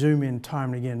we zoom in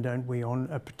time and again, don't we, on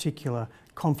a particular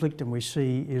conflict, and we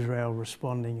see Israel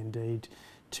responding indeed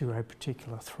to a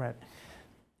particular threat.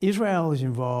 Israel is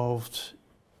involved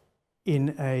in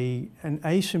an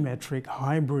asymmetric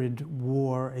hybrid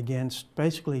war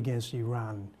basically against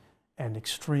Iran and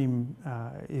extreme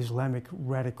Islamic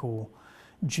radical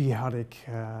jihadic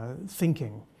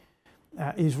thinking.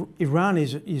 Iran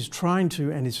is trying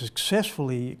to and is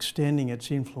successfully extending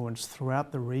its influence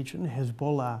throughout the region.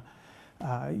 Hezbollah,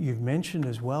 you've mentioned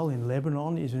as well, in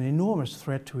Lebanon, is an enormous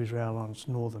threat to Israel on its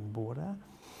northern border.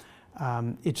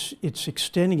 It's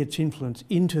extending its influence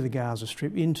into the Gaza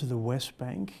Strip, into the West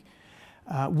Bank,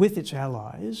 with its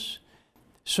allies.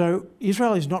 So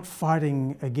Israel is not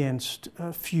fighting against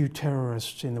a few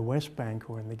terrorists in the West Bank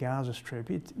or in the Gaza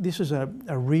Strip. This is a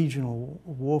regional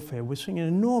warfare. We're seeing an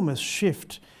enormous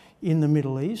shift in the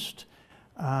Middle East,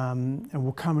 and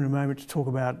we'll come in a moment to talk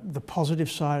about the positive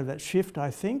side of that shift,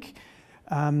 I think.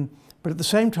 But at the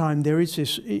same time, there is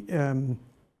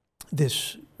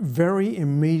this very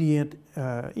immediate,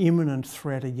 imminent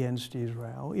threat against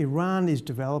Israel. Iran is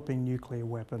developing nuclear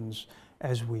weapons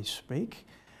as we speak.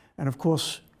 And of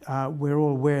course, we're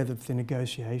all aware that the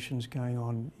negotiations going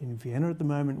on in Vienna at the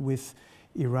moment with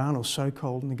Iran, or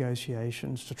so-called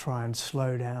negotiations to try and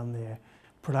slow down their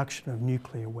production of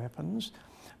nuclear weapons.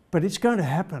 But it's going to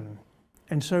happen.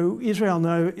 And so Israel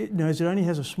knows it only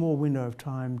has a small window of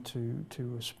time to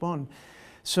respond.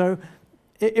 So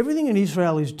everything that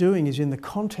Israel is doing is in the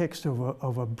context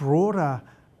of a broader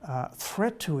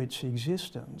threat to its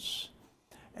existence.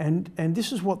 And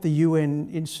this is what the UN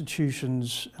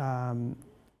institutions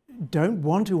don't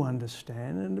want to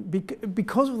understand. And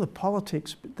because of the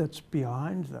politics that's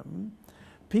behind them,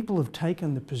 people have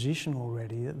taken the position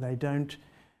already that they don't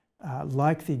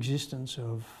like the existence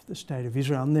of the State of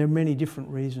Israel. And there are many different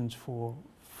reasons for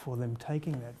them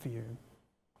taking that view.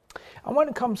 And when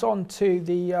it comes on to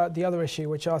the other issue,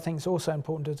 which I think is also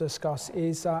important to discuss,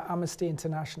 is Amnesty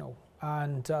International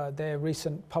and their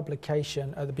recent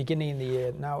publication at the beginning of the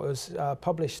year. Now, it was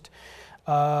published,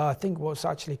 I think what's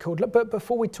actually called, but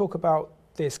before we talk about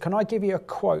this, can I give you a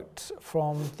quote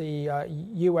from the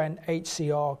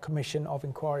UNHCR Commission of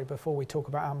Inquiry before we talk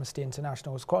about Amnesty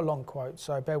International? It's quite a long quote,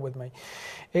 so bear with me.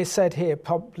 It said here,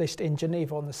 published in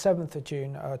Geneva on the 7th of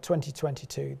June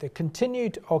 2022, the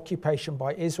continued occupation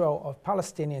by Israel of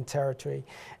Palestinian territory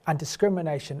and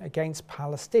discrimination against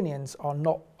Palestinians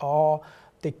are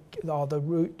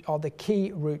the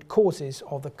key root causes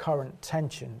of the current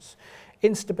tensions,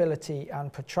 instability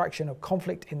and protraction of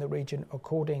conflict in the region,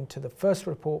 according to the first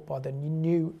report by the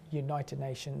new United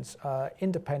Nations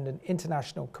Independent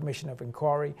International Commission of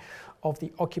Inquiry of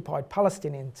the occupied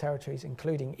Palestinian territories,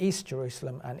 including East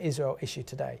Jerusalem and Israel, issued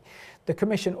today. The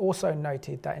Commission also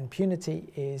noted that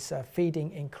impunity is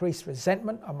feeding increased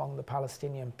resentment among the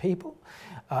Palestinian people.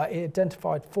 It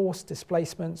identified forced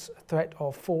displacements, threat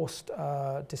of forced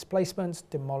displacements,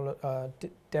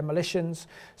 demolitions,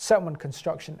 settlement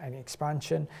construction and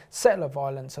expansion, settler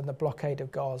violence and the blockade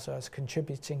of Gaza as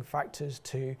contributing factors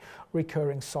to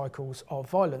recurring cycles of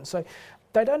violence. So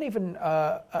they don't even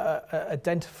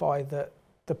identify that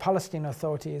the Palestinian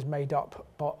Authority is made up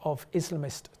of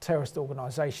Islamist terrorist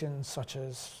organisations such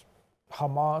as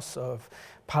Hamas, of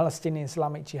Palestinian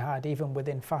Islamic Jihad, even with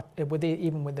the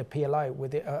PLO,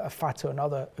 with Fatah and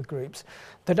other groups.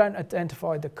 They don't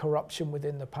identify the corruption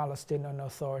within the Palestinian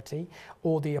Authority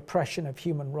or the oppression of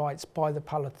human rights by the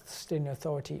Palestinian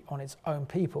Authority on its own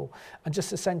people, and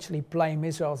just essentially blame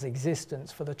Israel's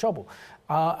existence for the trouble.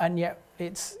 And yet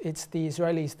it's the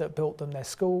Israelis that built them, their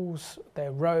schools,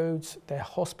 their roads, their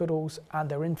hospitals and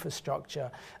their infrastructure.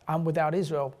 And without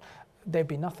Israel, there'd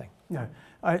be nothing. No,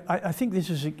 I think this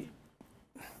is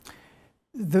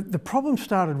the problem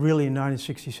started really in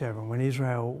 1967 when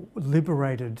Israel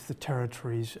liberated the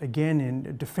territories again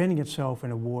in defending itself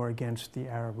in a war against the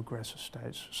Arab aggressor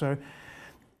states. So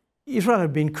Israel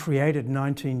had been created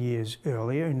 19 years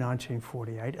earlier in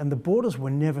 1948, and the borders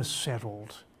were never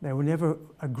settled. They were never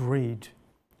agreed.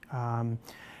 And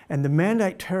the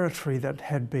Mandate territory that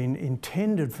had been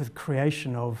intended for the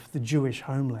creation of the Jewish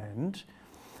homeland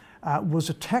was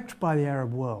attacked by the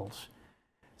Arab world.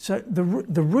 So the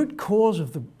root cause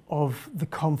of the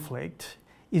conflict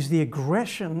is the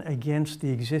aggression against the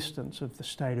existence of the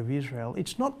State of Israel.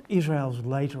 It's not Israel's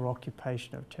later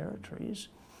occupation of territories,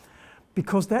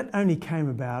 because that only came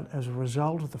about as a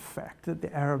result of the fact that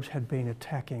the Arabs had been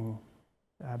attacking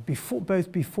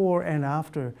both before and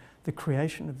after the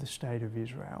creation of the State of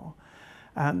Israel.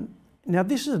 Now,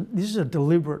 this is a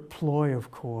deliberate ploy,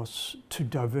 of course, to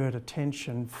divert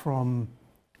attention from,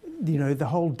 the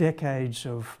whole decades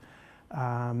of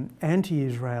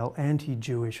anti-Israel,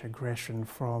 anti-Jewish aggression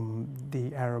from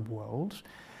the Arab world,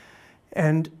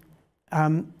 and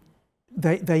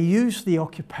they use the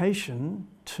occupation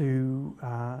to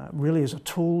really as a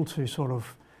tool to sort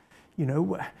of,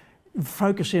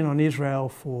 focus in on Israel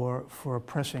for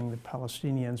oppressing the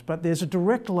Palestinians. But there's a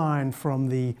direct line from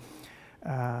the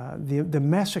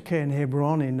massacre in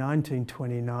Hebron in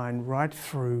 1929 right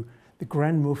through the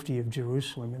Grand Mufti of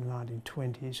Jerusalem in the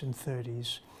 1920s and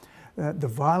 30s, the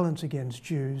violence against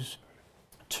Jews,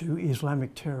 to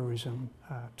Islamic terrorism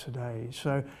today.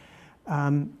 So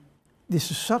this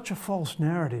is such a false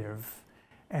narrative,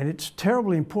 and it's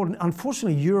terribly important.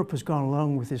 Unfortunately, Europe has gone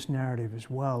along with this narrative as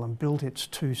well and built its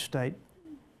two-state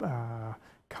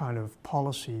kind of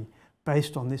policy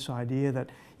based on this idea that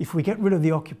if we get rid of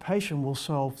the occupation, we'll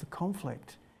solve the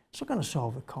conflict. It's not going to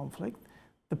solve the conflict.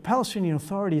 The Palestinian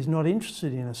Authority is not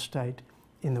interested in a state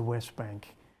in the West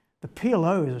Bank. The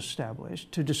PLO is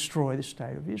established to destroy the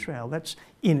State of Israel. That's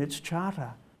in its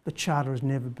charter. The charter has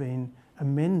never been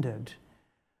amended.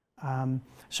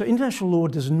 So international law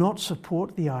does not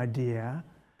support the idea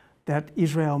that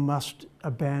Israel must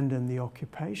abandon the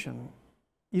occupation.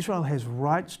 Israel has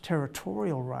rights,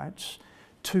 territorial rights,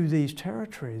 to these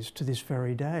territories to this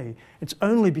very day. It's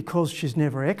only because she's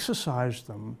never exercised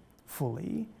them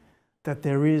fully that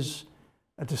there is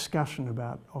a discussion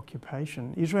about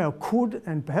occupation. Israel could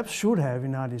and perhaps should have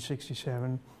in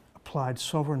 1967 applied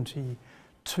sovereignty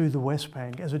to the West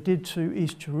Bank as it did to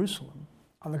East Jerusalem.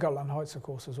 And the Golan Heights, of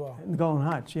course, as well. And the Golan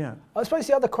Heights, yeah. I suppose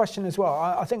the other question as well,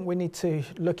 I think we need to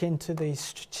look into the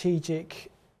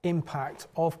strategic impact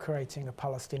of creating a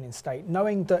Palestinian state,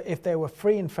 knowing that if there were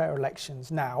free and fair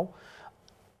elections now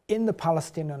in the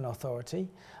Palestinian Authority,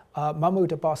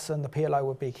 Mahmoud Abbas and the PLO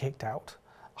would be kicked out,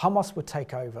 Hamas would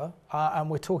take over, and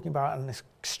we're talking about an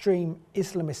extreme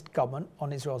Islamist government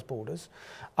on Israel's borders,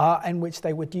 in which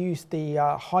they would use the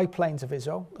high plains of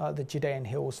Israel, the Judean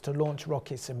hills, to launch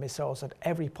rockets and missiles at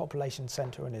every population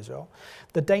centre in Israel.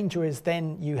 The danger is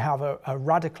then you have a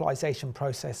radicalisation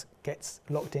process gets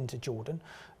locked into Jordan,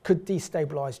 could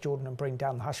destabilise Jordan and bring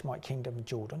down the Hashemite kingdom of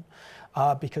Jordan,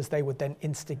 because they would then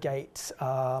instigate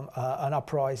an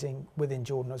uprising within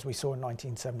Jordan, as we saw in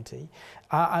 1970.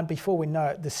 And before we know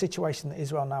it, the situation that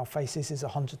Israel now faces is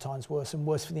 100 times worse, and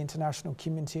worse for the international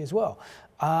community as well.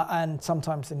 and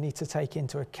sometimes they need to take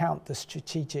into account the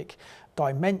strategic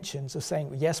dimensions of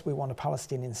saying, yes, we want a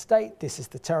Palestinian state, this is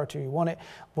the territory we want it,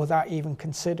 without even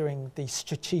considering the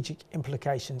strategic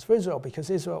implications for Israel, because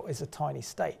Israel is a tiny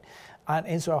state and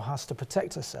Israel has to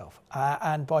protect herself.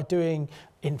 And by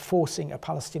enforcing a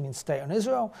Palestinian state on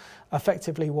Israel,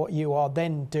 effectively what you are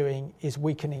then doing is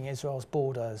weakening Israel's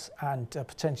borders, and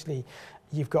potentially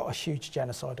you've got a huge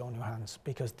genocide on your hands,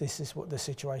 because this is what the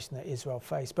situation that Israel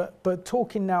faced. But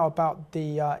talking now about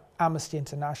the Amnesty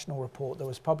International report that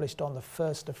was published on the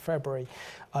 1st of February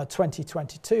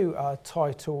 2022,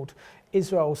 titled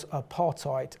Israel's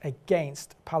Apartheid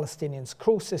Against Palestinians'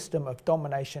 Cruel System of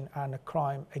Domination and a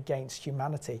Crime Against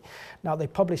Humanity. Now, they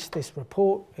published this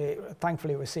report.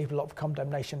 Thankfully, it received a lot of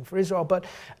condemnation for Israel, but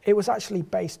it was actually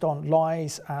based on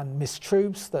lies and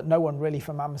mistruths that no one really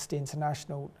from Amnesty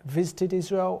International visited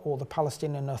Israel or the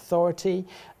Palestinian Authority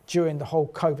during the whole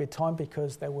COVID time,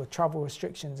 because there were travel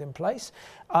restrictions in place.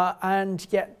 And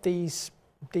yet these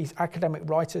academic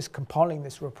writers compiling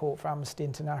this report for Amnesty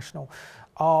International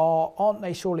aren't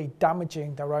they surely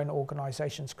damaging their own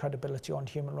organisation's credibility on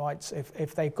human rights?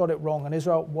 If they've got it wrong on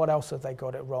Israel, what else have they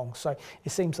got it wrong? So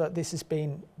it seems that this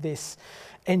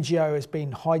NGO has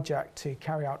been hijacked to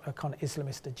carry out a kind of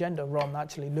Islamist agenda, rather than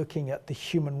actually looking at the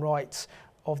human rights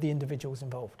of the individuals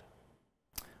involved.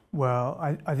 Well,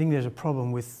 I think there's a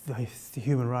problem with the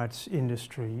human rights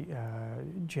industry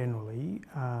generally.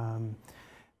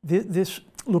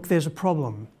 Look, there's a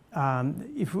problem.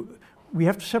 We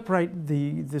have to separate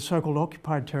the so-called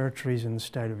occupied territories and the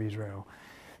State of Israel.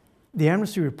 The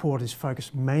Amnesty report is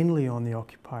focused mainly on the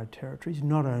occupied territories,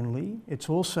 not only. It's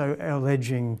also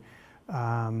alleging,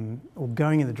 or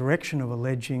going in the direction of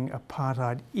alleging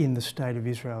apartheid in the State of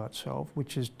Israel itself,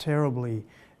 which is terribly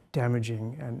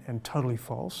damaging and totally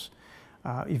false.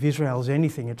 If Israel is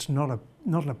anything, it's not an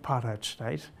apartheid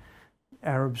state.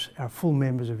 Arabs are full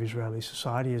members of Israeli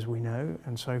society, as we know,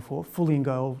 and so forth, fully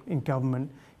involved in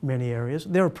government in many areas.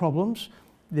 There are problems.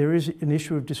 There is an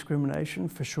issue of discrimination,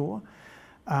 for sure.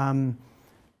 But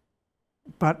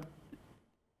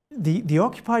the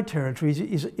occupied territories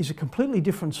is a completely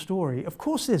different story. Of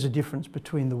course, there's a difference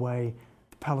between the way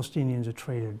the Palestinians are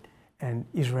treated and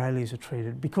Israelis are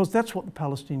treated, because that's what the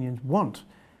Palestinians want.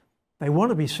 They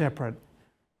want to be separate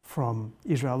from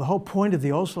Israel. The whole point of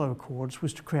the Oslo Accords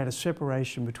was to create a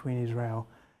separation between Israel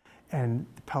and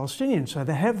the Palestinians. So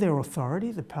they have their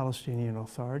authority, the Palestinian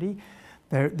Authority.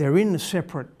 They're in the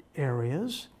separate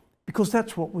areas because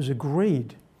that's what was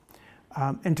agreed.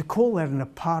 And to call that an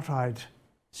apartheid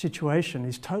situation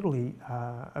is totally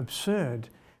absurd.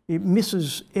 It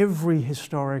misses every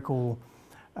historical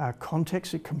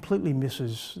context. It completely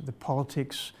misses the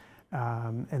politics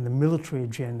and the military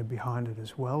agenda behind it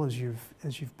as well, as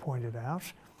you've pointed out.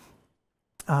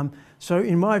 So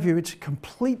in my view, it's a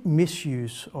complete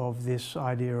misuse of this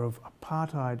idea of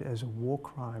apartheid as a war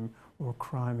crime or a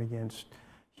crime against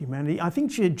humanity. I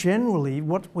think generally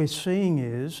what we're seeing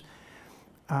is,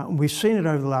 we've seen it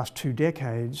over the last 2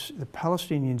 decades, the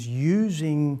Palestinians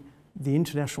using the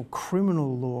international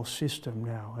criminal law system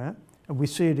now. And we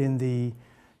see it in the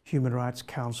Human Rights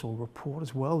Council report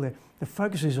as well. The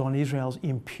focus is on Israel's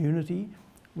impunity.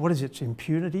 What is its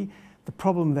impunity? The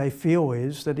problem they feel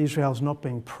is that Israel's not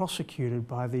being prosecuted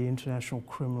by the International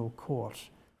Criminal Court.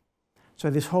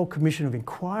 So this whole commission of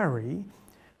inquiry,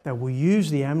 they will use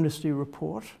the Amnesty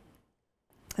report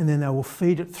and then they will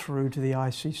feed it through to the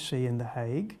ICC in The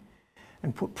Hague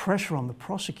and put pressure on the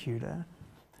prosecutor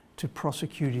to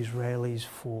prosecute Israelis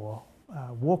for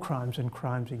war crimes and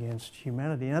crimes against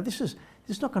humanity. Now this is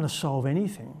not going to solve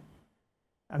anything.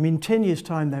 I mean, 10 years'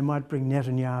 time they might bring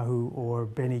Netanyahu or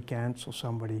Benny Gantz or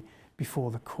somebody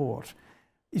before the court.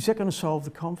 Is that going to solve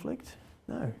the conflict?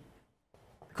 No.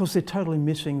 Because they're totally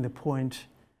missing the point,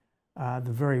 the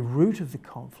very root of the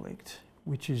conflict,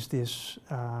 which is this,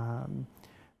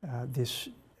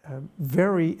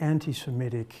 very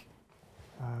anti-Semitic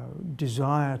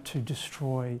desire to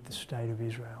destroy the State of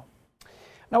Israel.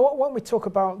 Now, when we talk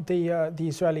about the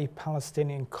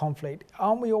Israeli-Palestinian conflict,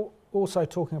 aren't we also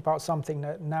talking about something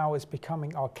that now is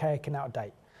becoming archaic and out of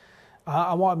date?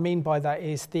 And what I mean by that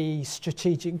is the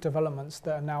strategic developments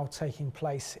that are now taking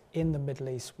place in the Middle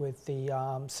East with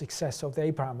the success of the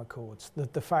Abraham Accords.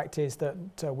 The fact is that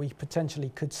we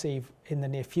potentially could see in the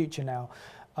near future now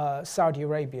Saudi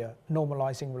Arabia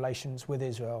normalising relations with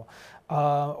Israel.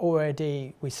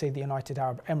 Already we see the United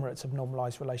Arab Emirates have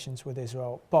normalised relations with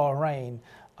Israel. Bahrain,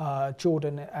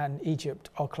 Jordan and Egypt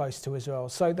are close to Israel.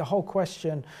 So the whole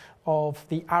question of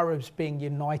the Arabs being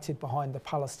united behind the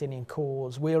Palestinian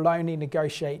cause, we'll only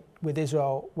negotiate with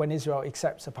Israel when Israel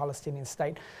accepts a Palestinian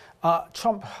state.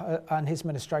 Trump and his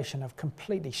administration have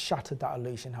completely shattered that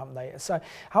illusion, haven't they? So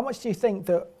how much do you think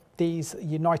that these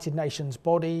United Nations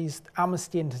bodies,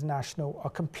 Amnesty International, are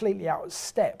completely out of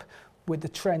step with the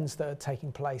trends that are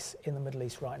taking place in the Middle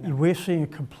East right now? We're seeing a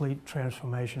complete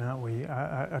transformation, aren't we?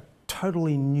 A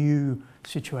totally new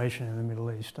situation in the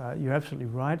Middle East. You're absolutely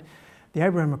right. The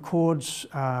Abraham Accords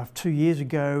 2 years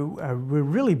ago were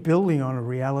really building on a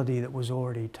reality that was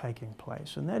already taking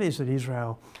place, and that is that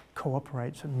Israel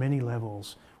cooperates at many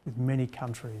levels with many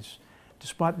countries,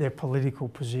 despite their political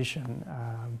position.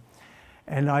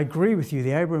 And I agree with you,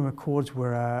 the Abraham Accords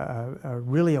were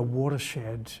really a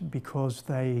watershed because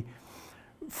they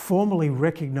formally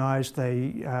recognised,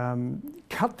 they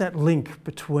cut that link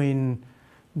between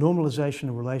normalisation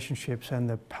of relationships and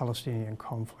the Palestinian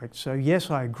conflict. So yes,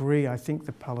 I agree, I think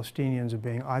the Palestinians are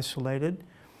being isolated.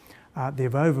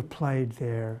 They've overplayed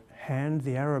their hand.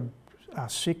 The Arabs are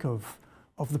sick of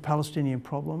the Palestinian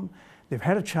problem. They've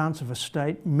had a chance of a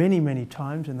state many, many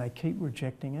times and they keep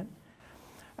rejecting it.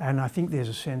 And I think there's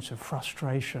a sense of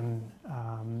frustration.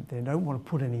 They don't want to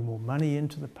put any more money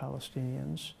into the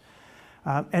Palestinians.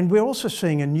 And we're also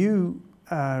seeing a new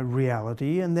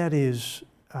reality, and that is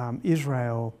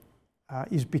Israel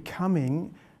is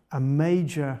becoming a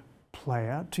major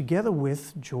player, together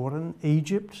with Jordan,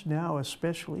 Egypt now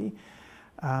especially,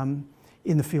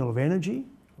 in the field of energy,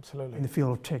 absolutely, in the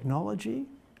field of technology,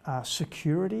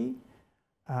 security,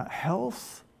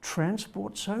 health,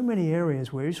 transport, so many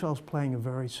areas where Israel's playing a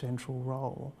very central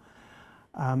role.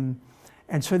 And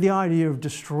so the idea of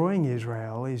destroying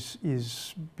Israel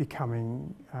is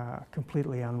becoming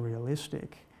completely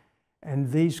unrealistic.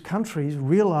 And these countries,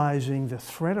 realising the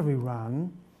threat of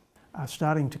Iran, are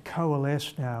starting to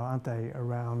coalesce now, aren't they,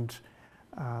 around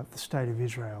the state of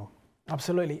Israel.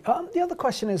 Absolutely. The other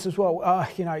question is as well,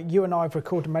 you know, you and I have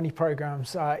recorded many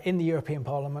programmes in the European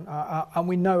Parliament and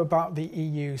we know about the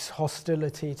EU's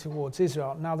hostility towards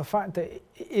Israel. Now, the fact that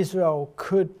Israel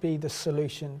could be the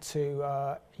solution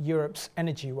to Europe's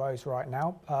energy woes right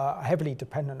now, heavily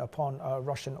dependent upon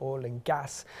Russian oil and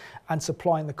gas and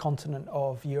supplying the continent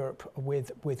of Europe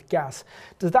with gas.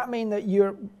 Does that mean that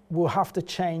Europe will have to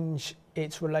change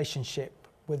its relationship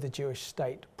with the Jewish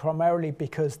state, primarily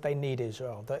because they need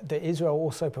Israel? That Israel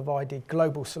also provided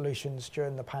global solutions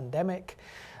during the pandemic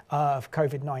of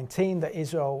COVID-19, that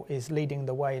Israel is leading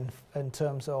the way in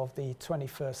terms of the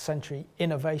 21st century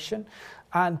innovation,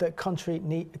 and that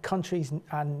countries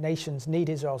and nations need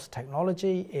Israel's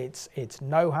technology, its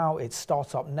know-how, its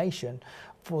startup nation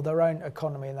for their own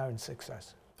economy and their own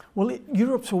success. Well,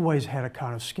 Europe's always had a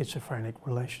kind of schizophrenic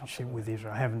relationship with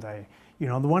Israel, haven't they? You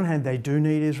know, on the one hand, they do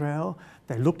need Israel.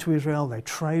 They look to Israel. They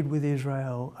trade with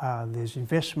Israel. There's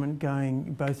investment going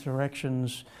in both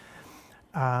directions.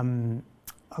 A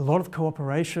lot of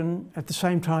cooperation. At the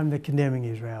same time, they're condemning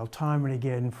Israel time and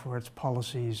again for its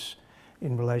policies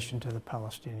in relation to the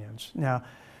Palestinians. Now,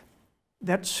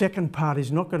 that second part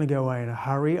is not going to go away in a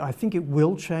hurry. I think it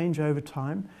will change over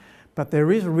time. But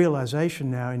there is a realisation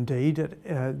now, indeed,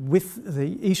 that with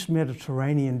the East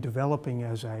Mediterranean developing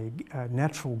as a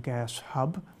natural gas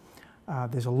hub,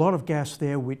 there's a lot of gas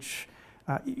there which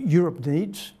Europe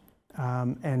needs,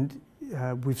 and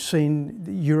we've seen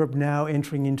Europe now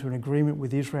entering into an agreement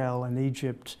with Israel and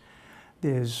Egypt.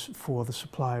 There's for the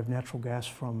supply of natural gas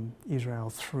from Israel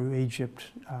through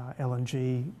Egypt,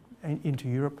 LNG into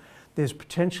Europe. There's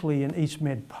potentially an East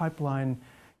Med pipeline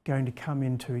going to come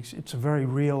into, it's a very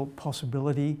real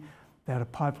possibility that a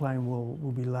pipeline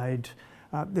will be laid.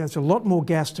 There's a lot more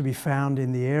gas to be found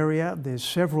in the area. There's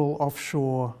several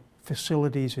offshore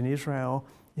facilities in Israel.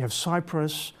 You have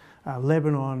Cyprus,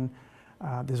 Lebanon.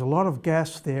 There's a lot of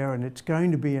gas there, and it's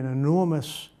going to be an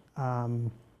enormous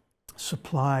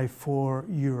supply for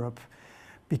Europe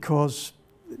because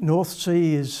North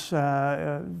Sea is,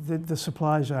 the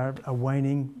supplies are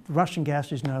waning. Russian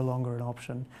gas is no longer an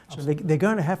option. So they're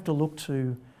going to have to look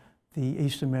to the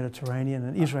Eastern Mediterranean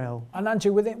and Israel. And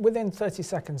Andrew, within 30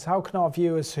 seconds, how can our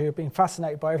viewers who have been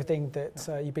fascinated by everything that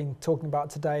you've been talking about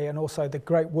today and also the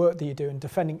great work that you do in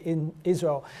defending in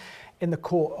Israel in the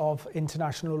court of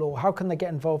international law, how can they get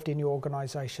involved in your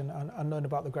organisation and learn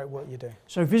about the great work you do?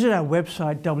 So visit our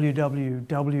website,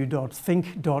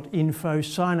 www.think.info,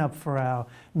 sign up for our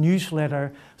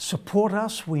newsletter, support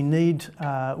us. We need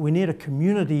a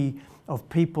community of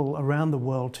people around the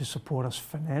world to support us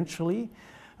financially.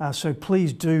 So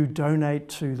please do donate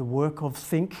to the work of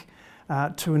Think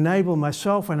to enable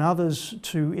myself and others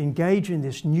to engage in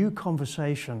this new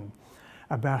conversation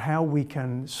about how we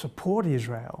can support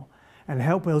Israel and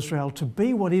help Israel to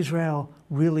be what Israel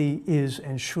really is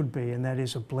and should be, and that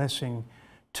is a blessing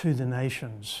to the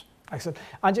nations. Excellent.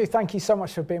 Andrew, thank you so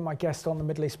much for being my guest on the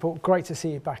Middle East Report. Great to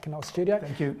see you back in our studio.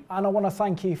 Thank you. And I want to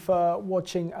thank you for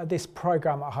watching this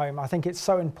programme at home. I think it's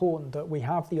so important that we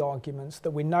have the arguments,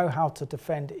 that we know how to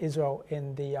defend Israel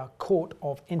in the court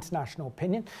of international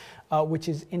opinion, which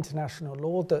is international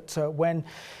law, that when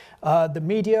the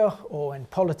media or when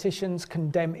politicians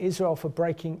condemn Israel for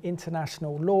breaking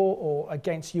international law or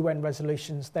against UN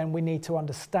resolutions, then we need to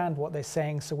understand what they're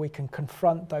saying so we can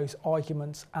confront those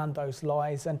arguments and those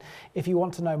lies. And if you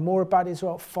want to know more about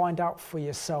Israel, find out for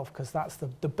yourself, because that's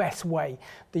the best way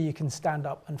that you can stand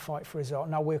up and fight for Israel.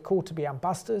 Now, we're called to be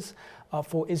ambassadors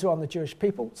for Israel and the Jewish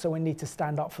people, so we need to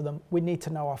stand up for them. We need to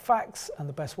know our facts, and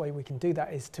the best way we can do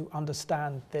that is to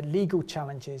understand the legal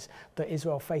challenges that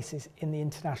Israel faces in the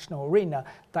international arena,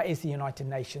 that is the United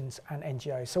Nations and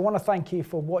NGOs. So I want to thank you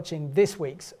for watching this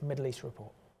week's Middle East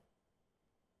Report.